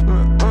to her.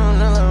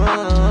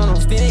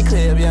 Steady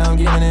clip, yeah, I'm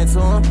giving it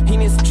to him. He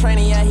needs some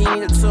training, yeah, he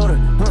need a tutor.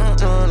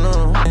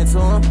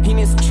 He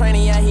needs some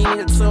training, yeah, he need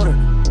a tutor.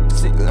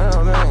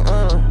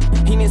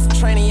 He needs some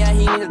training, yeah,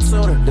 he need a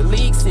tutor. The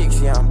Leek 6,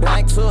 yeah, I'm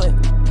back to it.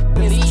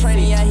 He needs some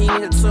training, yeah, he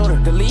need a tutor.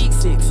 The Leek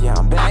 6, yeah,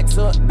 I'm back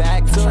to it,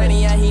 back to it.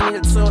 Training, yeah, he need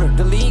a tutor.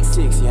 The Leek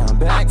 6, yeah, I'm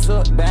back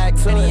to it, back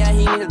to it. Yeah,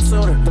 he need a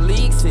tutor. The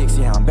Leek 6,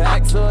 yeah, I'm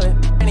back to it.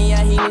 Training,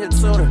 yeah, he need a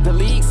tutor. The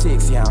Leek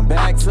 6, yeah, I'm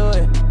back to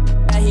it.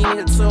 Yeah, he need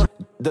a tutor.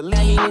 The Leek,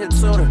 he need a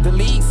tutor. The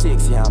Leek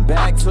 6, yeah, I'm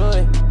back to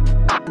it.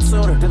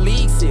 The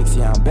Leek 6,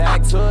 yeah, I'm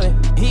back to it.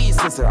 Heat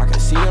sensor, I can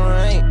see the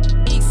rain.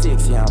 Heat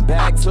 6, yeah, I'm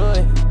back to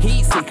it.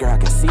 Heat seeker, I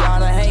can see all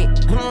the hate.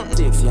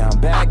 6, yeah, I'm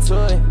back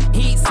to it.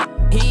 Heat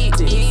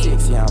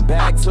 6, yeah, I'm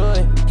back to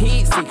it.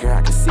 Heat seeker,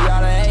 I can see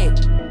all the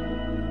hate.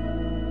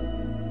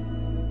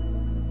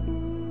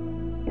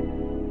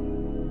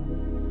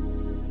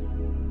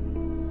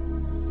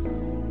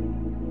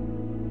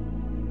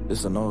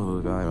 It's a no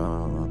hood guy.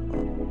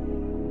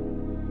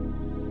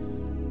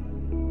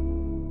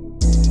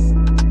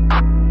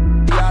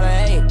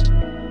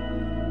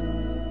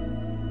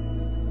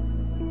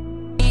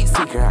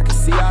 I can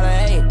see all the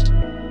hate.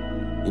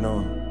 You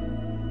know,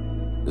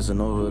 it's a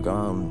no hook,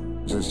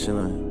 I'm just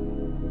chillin'.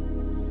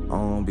 I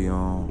don't be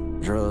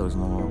on drugs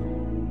no more.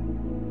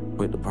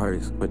 Quit the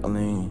parties, quit the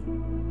lean.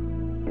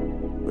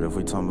 But if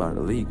we talking about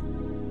the leak,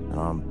 and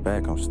I'm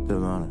back, I'm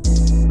still on it.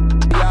 See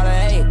all the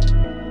hate.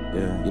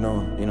 Yeah, you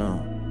know,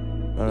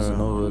 it's a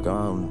no hook,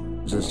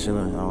 I'm just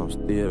chillin'. I'm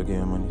still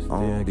getting money, I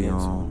don't be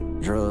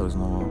on drugs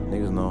no more.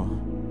 Niggas know.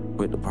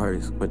 Quit the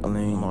parties, quit the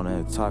lean. I'm on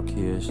that top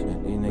kid shit.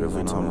 These niggas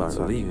ain't talking about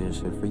the league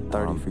shit. Free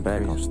 30, free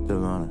back, I'm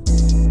still on it.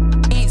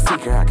 Heat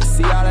seeker, I can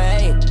see all the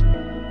hate.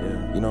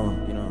 Yeah, you know,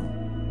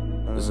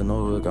 it's a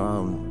no hook,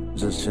 I'm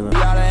just chillin'.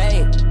 See all the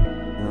hate.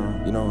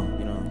 You know,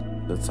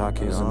 the top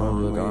kid, it's a no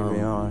hook,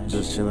 I'm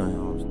just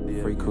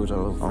chillin'. Free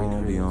Cujo, I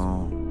don't be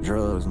on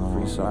drugs no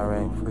more. Free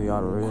Siren, free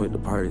all the red. Quit the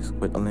parties,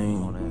 quit the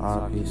lean.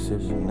 RP 6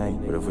 and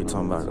 8. But if we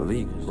talking about the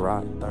league,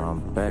 rock, I'm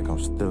back, I'm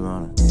still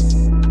on it.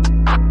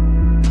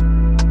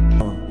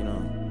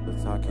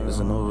 It's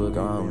a no hook,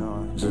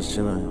 I'm just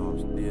chillin'.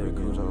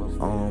 I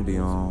don't be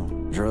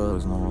on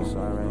drugs no more.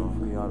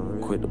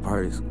 Quit the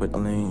parties, quit the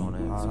lean.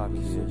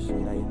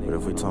 But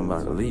if we talking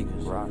about the league,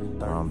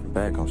 I'm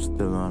back, I'm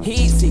still on it.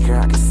 Heat seeker,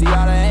 I can see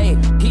all the hate.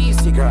 Heat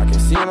seeker, I can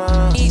see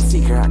my heat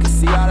seeker, I can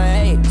see all the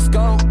hate.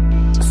 Scope.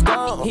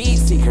 Heat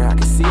seeker, I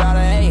can see all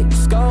the hate.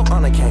 Scope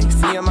on the cake,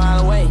 see a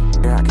mile away.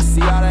 I can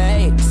see all the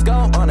hate.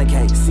 Scope on the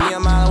cake, see a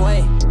mile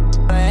away.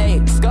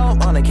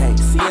 Scope on the cake,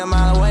 see a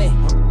mile away.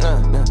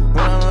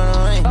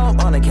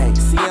 Scope on the cake,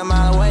 see a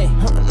mile away.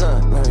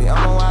 Maybe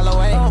I'm a while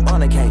away. Scope on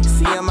the cake,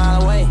 see a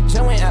mile away.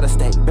 Just went out of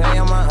state, baby,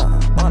 I'm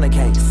on the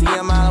cake, see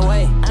a mile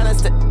away. Out of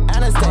state,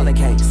 on the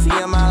cake, see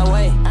a mile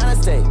away. Out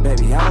of state,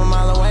 baby, I'm a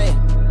mile away.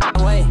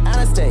 Out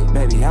of state,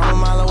 baby, I'm a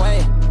mile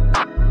away.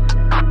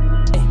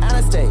 Out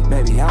of state,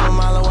 baby, I'm a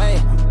mile away.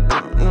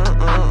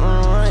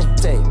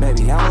 State,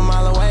 baby, I'm a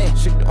mile away.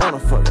 She wanna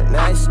fuck it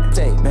nice.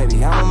 State,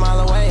 baby, I'm a mile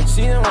away.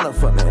 She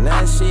fuck, man,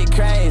 that shit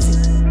crazy.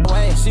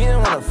 Wait, she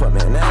didn't wanna fuck,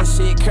 man, that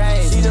shit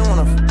crazy. She didn't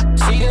wanna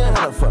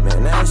fuck,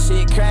 man, that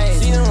shit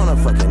crazy. She didn't wanna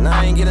fucking,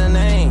 I ain't get a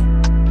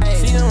name.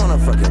 She didn't wanna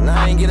fucking,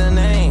 I ain't get a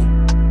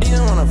name. She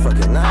didn't wanna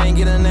fucking, I ain't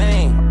get a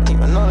name. I don't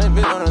even know that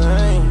bitch on a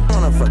name. I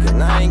wanna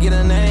fucking, I ain't get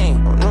a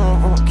name. I don't know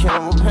if I'm a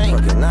can of paint.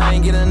 Fucking, I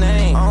ain't get a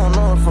name. I don't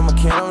know if I'm a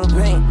can of the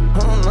paint. I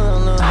don't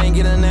know, I ain't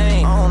get a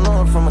name. I don't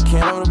know if I'm a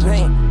can of the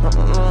paint. I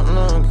don't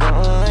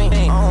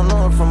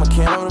know if I'm a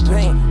can of the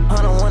paint.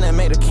 I'm the one that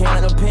made a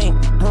can of the pink.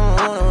 I'm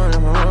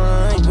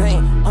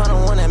the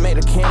one that made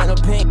a can of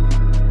the pink.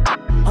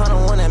 I'm the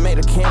one that made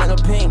a can of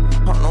the pink.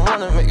 I'm the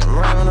one that make it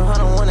rhyme. I'm the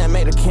one that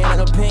made a can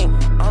of the pink.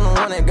 I'm the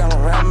one that got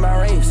on rapping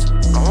by race.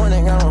 I'm the one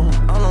that got on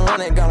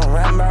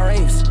rapping by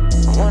race. I'm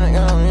the one that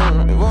got on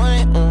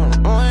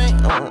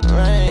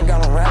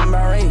rapping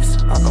by race.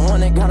 I'm the one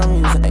that got them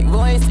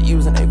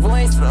using their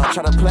voice, so don't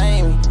try to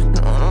play me.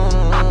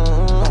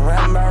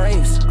 Rapping by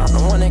race. I'm the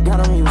one that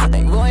got them using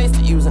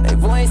their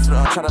voice, so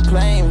don't try to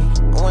play me.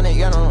 The one that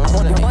got them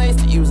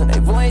using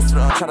their voice, so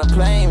don't try to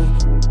play me.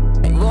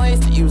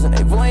 Using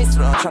a voice, so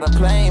don't try to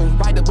play me.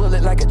 Bite the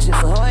bullet like a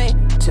Chips Ahoy,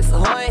 Chips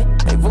Ahoy.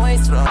 A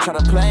voice, so don't try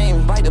to play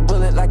me. Bite the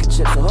bullet like a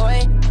Chips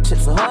Ahoy,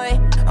 Chips Ahoy.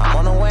 I'm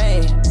on the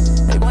way.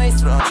 A voice,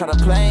 so don't try to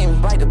play me.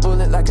 Bite the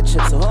bullet like a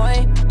Chips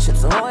Ahoy,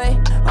 Chips Ahoy.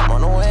 I'm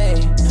on the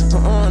way.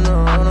 On the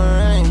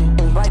way.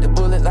 Bite the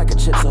bullet like a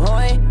Chips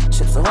Ahoy,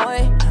 Chips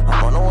Ahoy.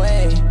 I'm on the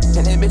way.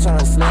 And this bitch on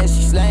a sled,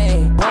 she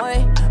slay.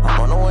 Boy, I'm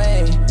on the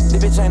way. This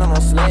bitch ain't on no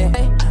sled.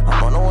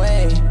 I'm on the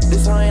way.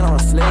 This one ain't on a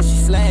sled, she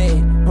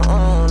slay.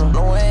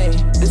 No way.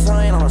 This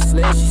one ain't on a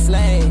sled, she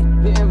slay.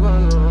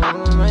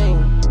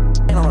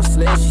 Ain't on a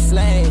sled, she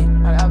slay.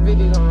 I got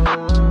videos on.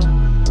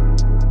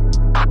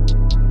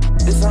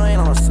 This one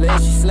ain't on a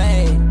sled, she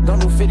slay. Don't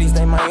do 50s,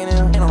 they might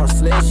ain't on a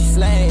sled, she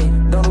slay.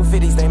 Don't do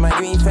 50s, they might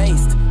get me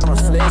faced. On a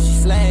sled, she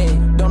slay.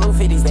 Don't do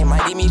 50s, they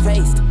might get me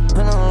faced.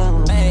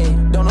 Hey,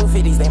 don't do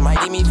 50s, they might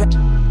get me faced.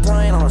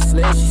 Ain't on a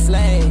sled, she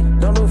slay.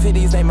 Don't do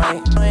 50s, they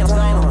might. Ain't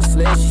on a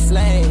sled, she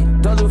slay.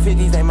 Don't do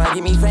 50s, they might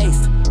get me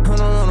faced.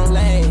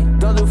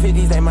 Don't do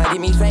 50s, they might get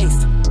me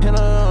faced.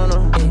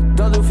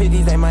 Don't do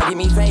 50s, they might get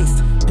me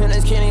faced. And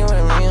this Kenny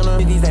when we on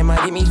 50s, they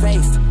might get me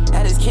faced.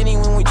 At this Kenny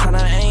when we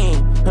tryna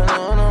aim.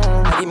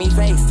 Get me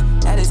faced.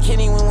 At this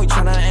Kenny when we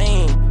tryna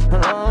aim.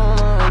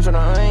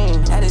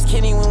 At this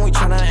Kenny when we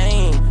tryna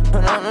aim.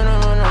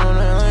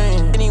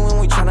 Kenny when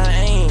we tryna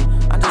aim.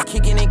 I'm just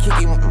kicking and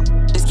kicking.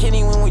 This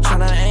Kenny when we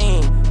tryna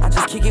aim. I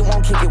just kick it,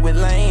 won't kick it with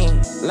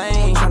lanes.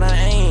 Lane tryna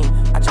aim.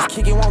 I just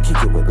kick it, won't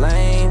kick it with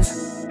lanes.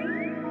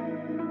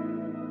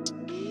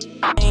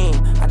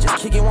 I just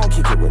kick it, won't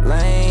kick it with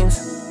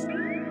lanes.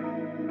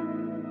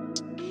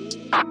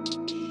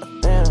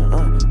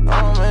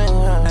 Oh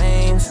man,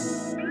 lanes.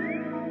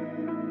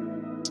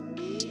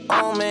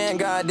 Oh man,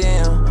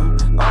 goddamn.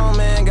 Oh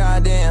man,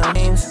 goddamn.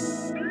 Lanes.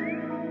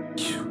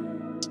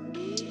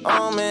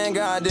 Oh man,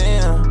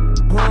 goddamn.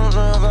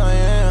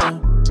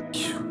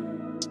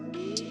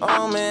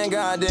 Oh man,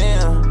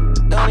 goddamn.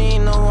 Don't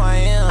even know who I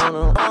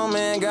am. Oh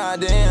man,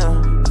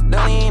 goddamn.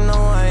 Don't even know who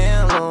I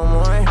am no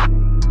more.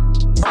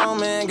 Oh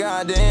man,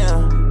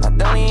 goddamn. I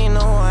don't even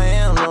know who I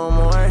am no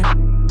more.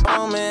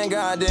 Oh man,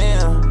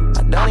 goddamn.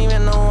 I don't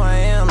even know who I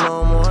am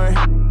no more.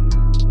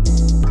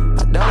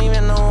 I don't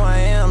even know who I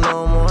am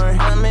no more.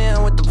 I'm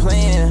in with the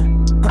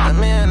plan.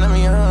 I'm in, let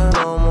me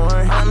no more.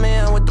 I'm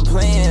in with the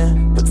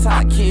plan. But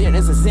top kid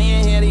is a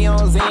Zen, head he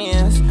on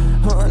Zens.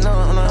 No,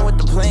 with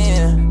the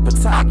plan. But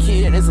top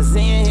kid is a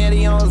Zen, head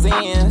he on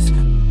Zens.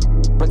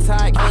 But top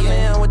kid, I'm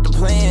in with the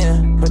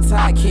plan. But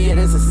top kid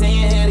is a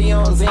Zen, head he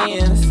on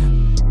Zens.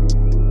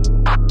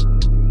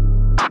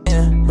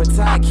 But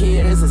top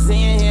kid is a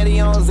Zen, head he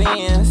on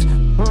Zens.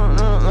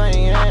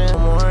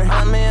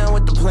 I'm in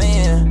with the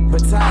plan.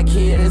 But top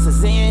kid is a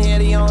Zen,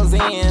 head he on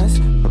Zens.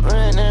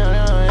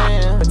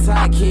 But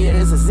top kid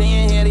is a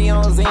Zen, head he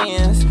on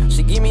Zens.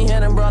 She give me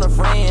head and brought her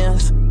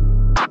friends.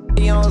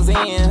 He on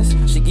Zens.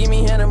 She give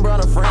me head and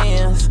brought her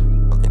friends.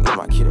 Let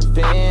my kid a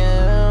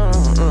fan.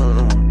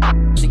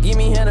 She give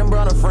me head and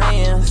brought her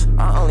friends.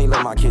 I only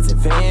love my kids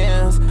and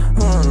fans.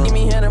 Give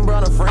me head and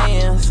brought her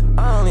friends.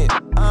 I only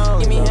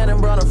give me head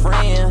and brought her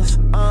friends.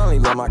 I only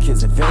love my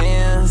kids and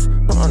fans.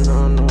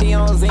 He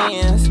on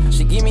Zens.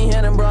 She give me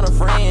head and brought her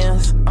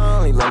friends. I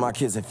only love my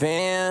kids and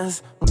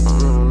fans.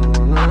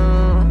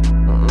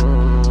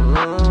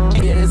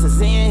 Yeah, this a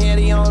Zen, head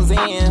he on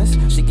Zens.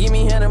 She give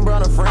me head and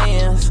brought her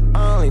friends.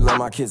 I only love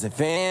my kids and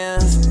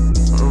fans.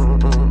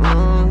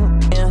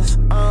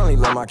 I only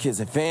love my kids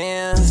and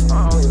fans.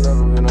 I only love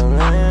them in a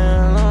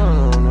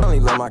man. I only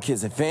love my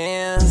kids and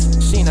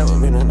fans. She never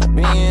been in a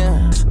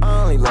Benz.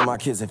 I only love my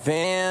kids and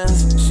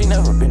fans. She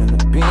never been in a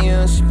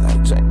Benz. She be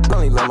like Jace. I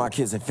only love my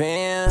kids and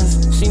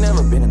fans. She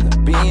never been in the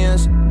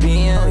Benz. I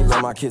only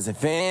love my kids and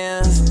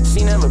fans.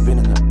 She never been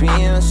in the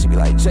Benz. She be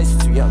like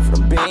Jace, too young for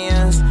them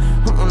bands.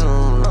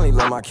 I only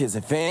love my kids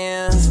and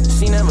fans.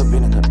 She never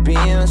been in the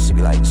Benz. She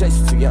be like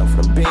Jace, too young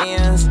for them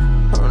bands.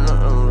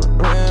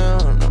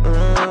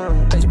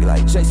 She be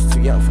like Jace,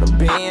 too young for them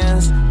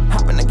bands.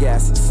 in the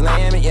gas and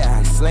slam it, yeah,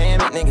 I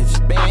slam it, nigga,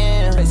 just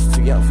bam. Face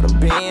too young for the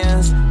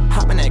bands.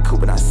 Hop in that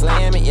coupe and I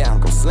slam it, yeah, I'm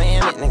gon'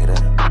 slam it, nigga,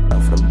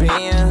 up for the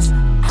bands.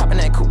 Hop in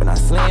that coupe and I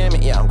slam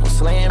it, yeah, I'm gon'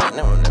 slam it,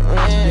 nigga, the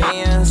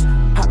bands.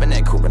 Hop in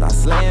that coupe and I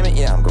slam it,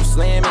 yeah, I'm gon'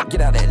 slam it,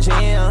 get out that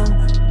jam.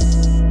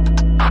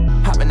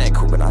 Hop in that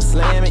coupe and I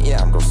slam it, yeah,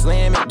 I'm gon'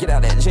 slam it, get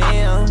out that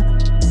jam.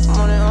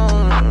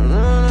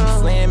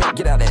 Slam it,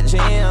 get out that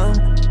jam.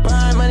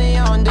 Buy money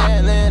on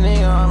deck, little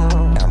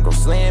nigga, I'm gon'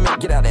 slam it,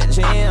 get out that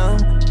jam.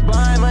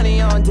 Buy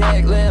money on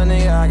deck, little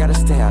nigga, I gotta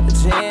stay out the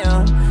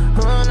jam.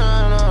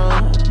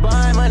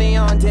 Buy money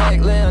on deck,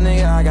 little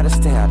nigga, I gotta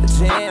stay out the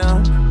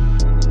jam.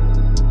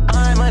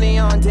 Buy money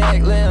on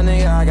deck, little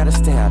nigga, I gotta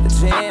stay out the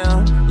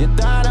jam. You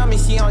thought of me,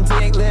 she on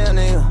deck, little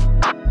nigga.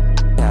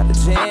 Out the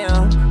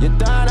jam. You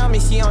thought of me,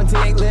 she on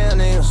deck, little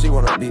nigga. She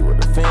wanna be with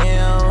the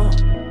fam.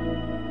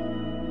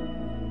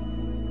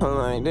 I'm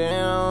like,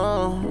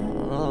 damn.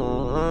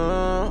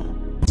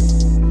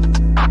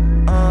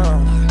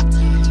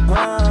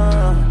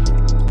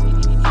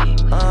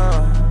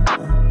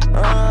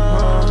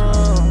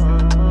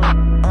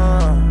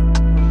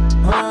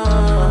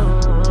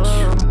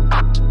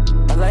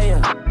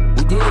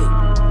 We did it.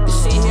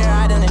 This shit here,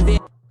 I done invented.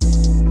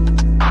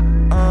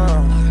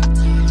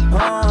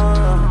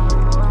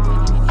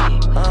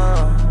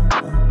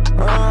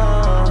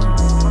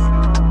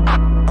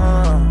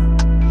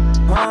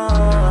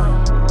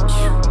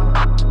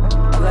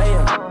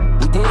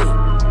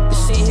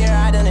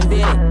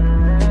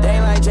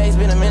 Jace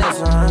been a minute,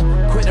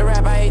 son. Quit the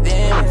rap, I hate the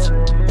image.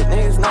 If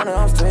niggas know that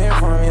I'm still here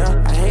for me,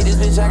 huh? I hate this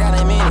bitch, I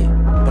gotta admit it.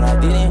 But I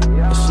didn't,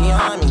 and she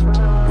on me.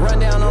 Run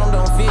down on him,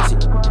 don't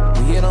fidget.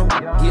 We hit him,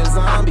 he a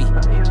zombie.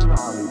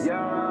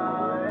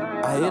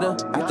 I hit her,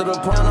 after the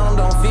point on him,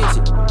 don't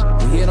fidget.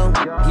 We hit him,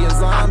 he a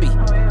zombie.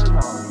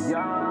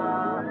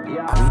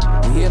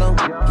 We hit him,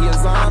 he a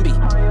zombie.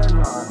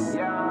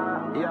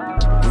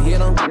 We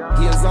hit him,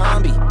 he a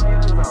zombie.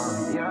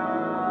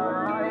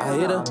 I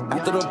hit her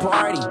after the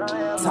party.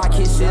 Talk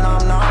his shit,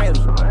 I'm gnarly.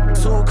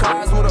 2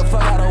 cars, move the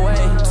fuck out of the way.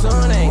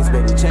 2 names,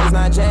 baby, Jace,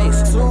 not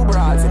Jace. 2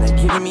 broads, and they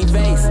giving me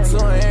face. 2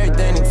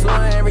 everything, 2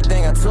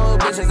 everything. I 2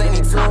 bitches, they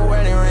need 2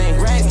 wedding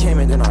rings. Rings came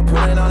in, then I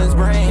put it on his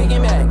brain.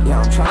 Kicking back, yeah,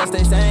 I'm trying to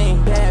stay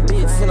sane. Bad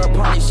bitch in a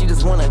party, she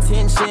just want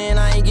attention.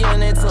 I ain't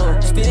giving it to her.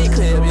 Steady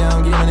clip, yeah,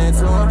 I'm giving it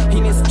to her.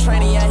 He needs some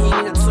training, yeah, he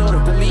need a tutor.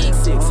 The Leek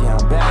 6, yeah,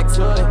 I'm back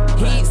to it.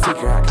 Heat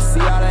seeker, I can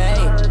see all the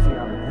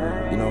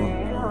hate. You know,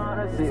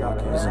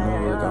 it's a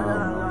new look,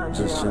 I'm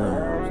just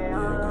chillin'.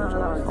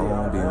 I don't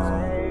wanna be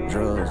on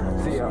drugs, no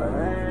more.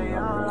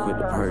 Quit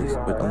the perks,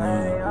 quit the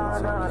lean.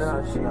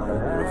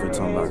 If we're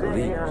talking about the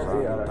Leek,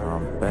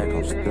 I'm back,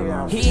 I'm still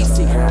on. Heat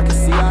seeker, I can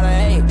see all the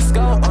hate.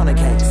 Scope on the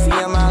cake, see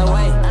a mile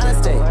away. Out of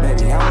state,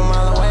 baby, I'm a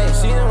mile away.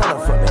 She didn't wanna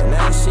fuck me,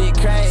 that shit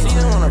crazy. She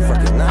didn't wanna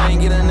fuck it, now I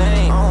ain't get a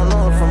name. I don't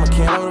know her from a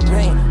can of the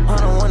paint. I'm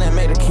the one that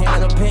made a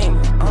can of the pink.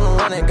 I'm the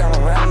one that got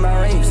them rapping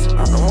by race.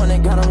 I'm the one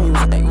that got them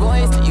using their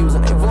voice,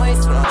 using their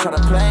voice when I try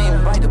to play.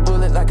 Bite the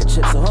bullet like a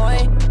Chips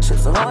Ahoy,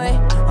 Chips Ahoy.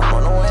 I'm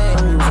on the way.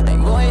 I'm using their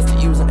voice,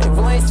 using their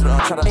voice when I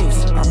try to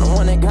face. I'm the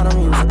one that got them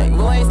using their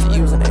voice,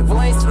 using their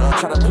voice when I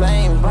try to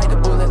play. Bite the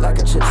bullet like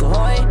a Chips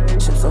Ahoy,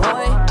 Chips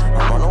Ahoy.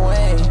 I'm on the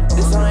way.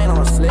 This one ain't on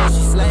a sled,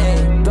 she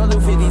slaying. Don't do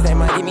 50s, they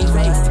might get me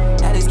faced.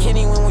 At his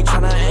kitty when we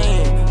tryna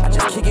aim. I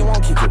just kick it,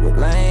 won't kick it with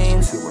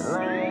lanes.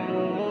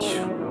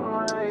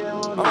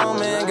 Oh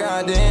man,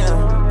 goddamn.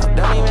 I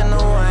don't even know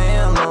who I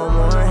am no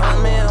more.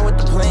 I'm in with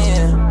the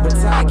plan. But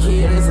Ty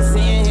kid is a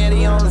sin here,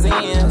 the on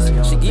ends.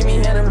 She give me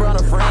head and brought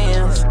her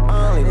friends.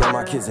 I only love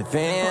my kids and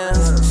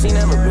fans. She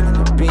never been in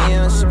the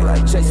bins. She be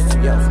like, Jace,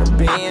 too young for the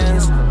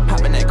bands.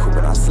 Hop in that coupe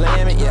and I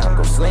slam it. Yeah, I'm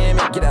gon' slam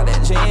it, get out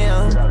that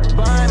jam.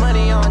 Buy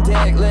money on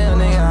deck, little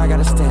nigga, I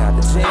gotta stay out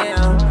the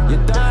jam. You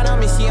thought of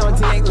me, she on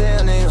deck,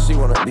 little nigga. She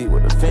wanna be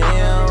with the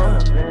fam.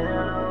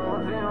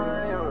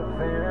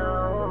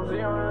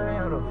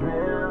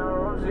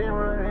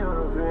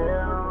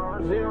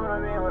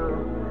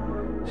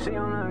 She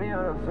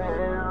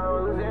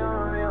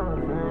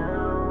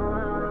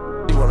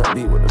wanna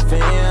be with the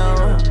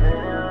fam.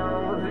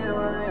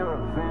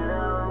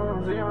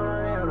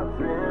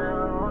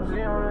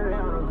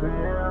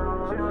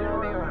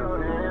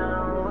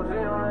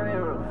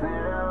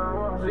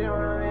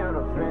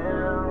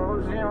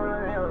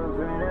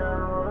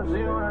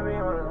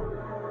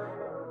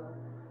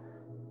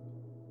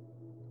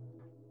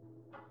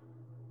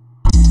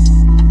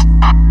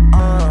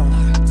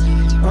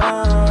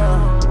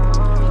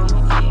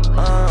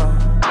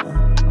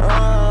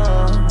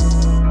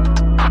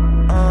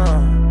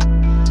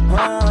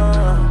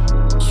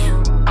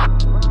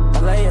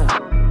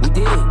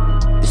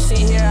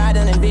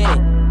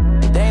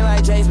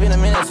 Jace been a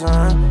minute,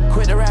 son.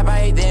 Quit the rap, I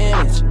hate the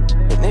image.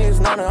 If niggas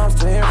know that I'm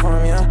still here for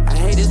me, huh? I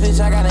hate this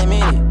bitch, I gotta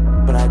admit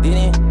it. But I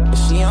didn't, and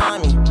she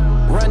on me.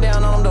 Run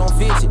down on him, don't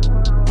fidget.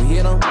 We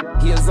hit him,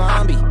 he a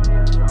zombie.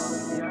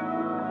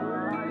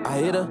 I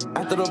hit her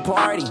after the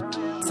party.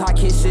 Talk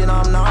his shit,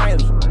 I'm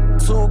gnarly.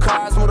 2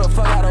 cars, move the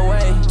fuck out of the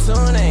way.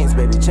 2 names,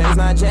 baby, Jace,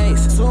 not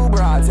Jace. 2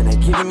 broads and they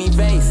giving me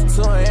face.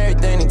 2 on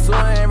everything, need 2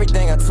 on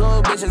everything. Got 2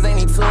 bitches, they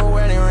need 2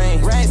 wedding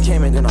rings. Rains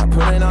came in, then I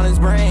put it on his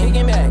brain. He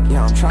came back,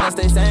 yeah, I'm trying to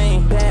stay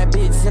sane. Bad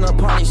bitch in a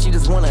party, she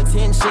just want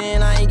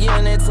attention. I ain't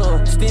giving it to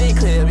her. Steady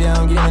clip, yeah,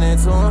 I'm giving it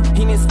to him.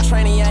 He needs some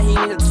training, yeah, he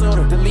need a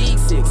tutor. The Leek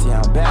 6,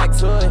 yeah, I'm back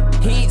to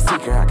it. Heat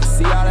seeker, I can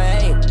see all the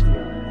hate.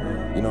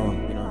 You know,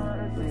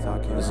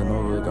 it's a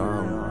no look,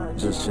 I'm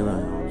just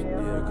chillin'.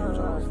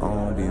 I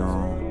don't be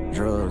on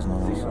drugs no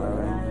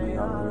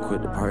more.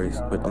 Quit the parties,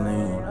 quit the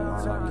lean.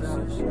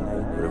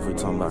 But if we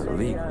talking about the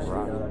Leek,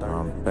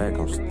 I'm back,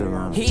 I'm still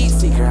on. Heat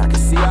seeker, I can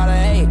see all the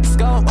hate.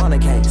 Scope on the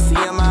cake, see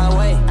a mile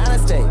away. Out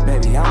of state,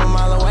 baby, I'm a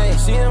mile away.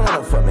 She didn't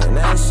wanna fuck me,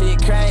 that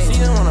shit crazy. She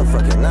didn't wanna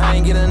fuck it, I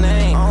ain't get a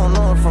name. I don't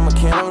know her from a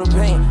can of the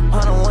paint.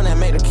 I'm the one that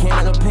made a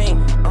can of the paint.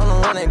 I'm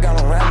the one that got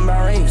them rapping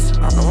about rapes.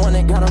 I'm the one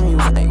that got them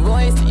using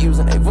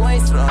their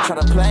voice, but don't try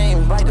to play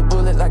me. Bite the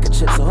bullet like a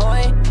Chips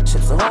Ahoy,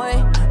 Chips Ahoy.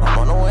 I'm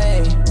on the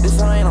way. This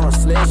hoe ain't on a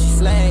sled, she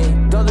slay.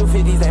 Don't do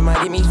 50s, they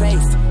might get me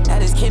faced.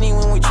 At his kidney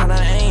when we tryna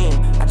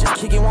aim. I just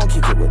kick it, won't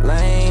kick it with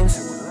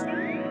lanes.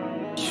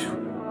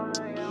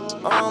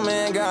 Oh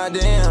man,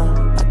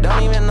 goddamn, I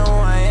don't even know who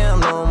I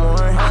am no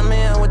more. I'm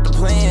in with the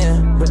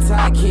plan, but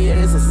Ty kid,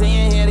 it's a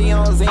sin here, the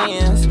on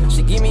ends.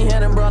 She give me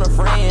head and brought her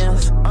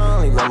friends. I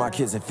only love my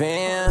kids and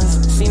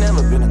fans. She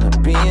never been in the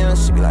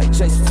bins. She be like,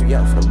 Jace, too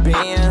young for the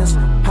bands.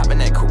 Hop in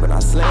that coupe and I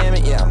slam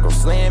it, yeah, I'm gon'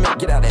 slam it.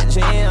 Get out that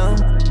jam.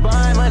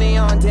 Buy money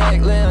on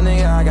deck, little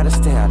nigga, I gotta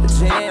stay out the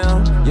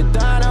jam. Your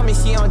thought on me,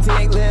 she on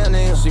deck, little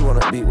nigga. She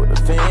wanna be with the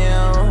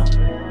fam.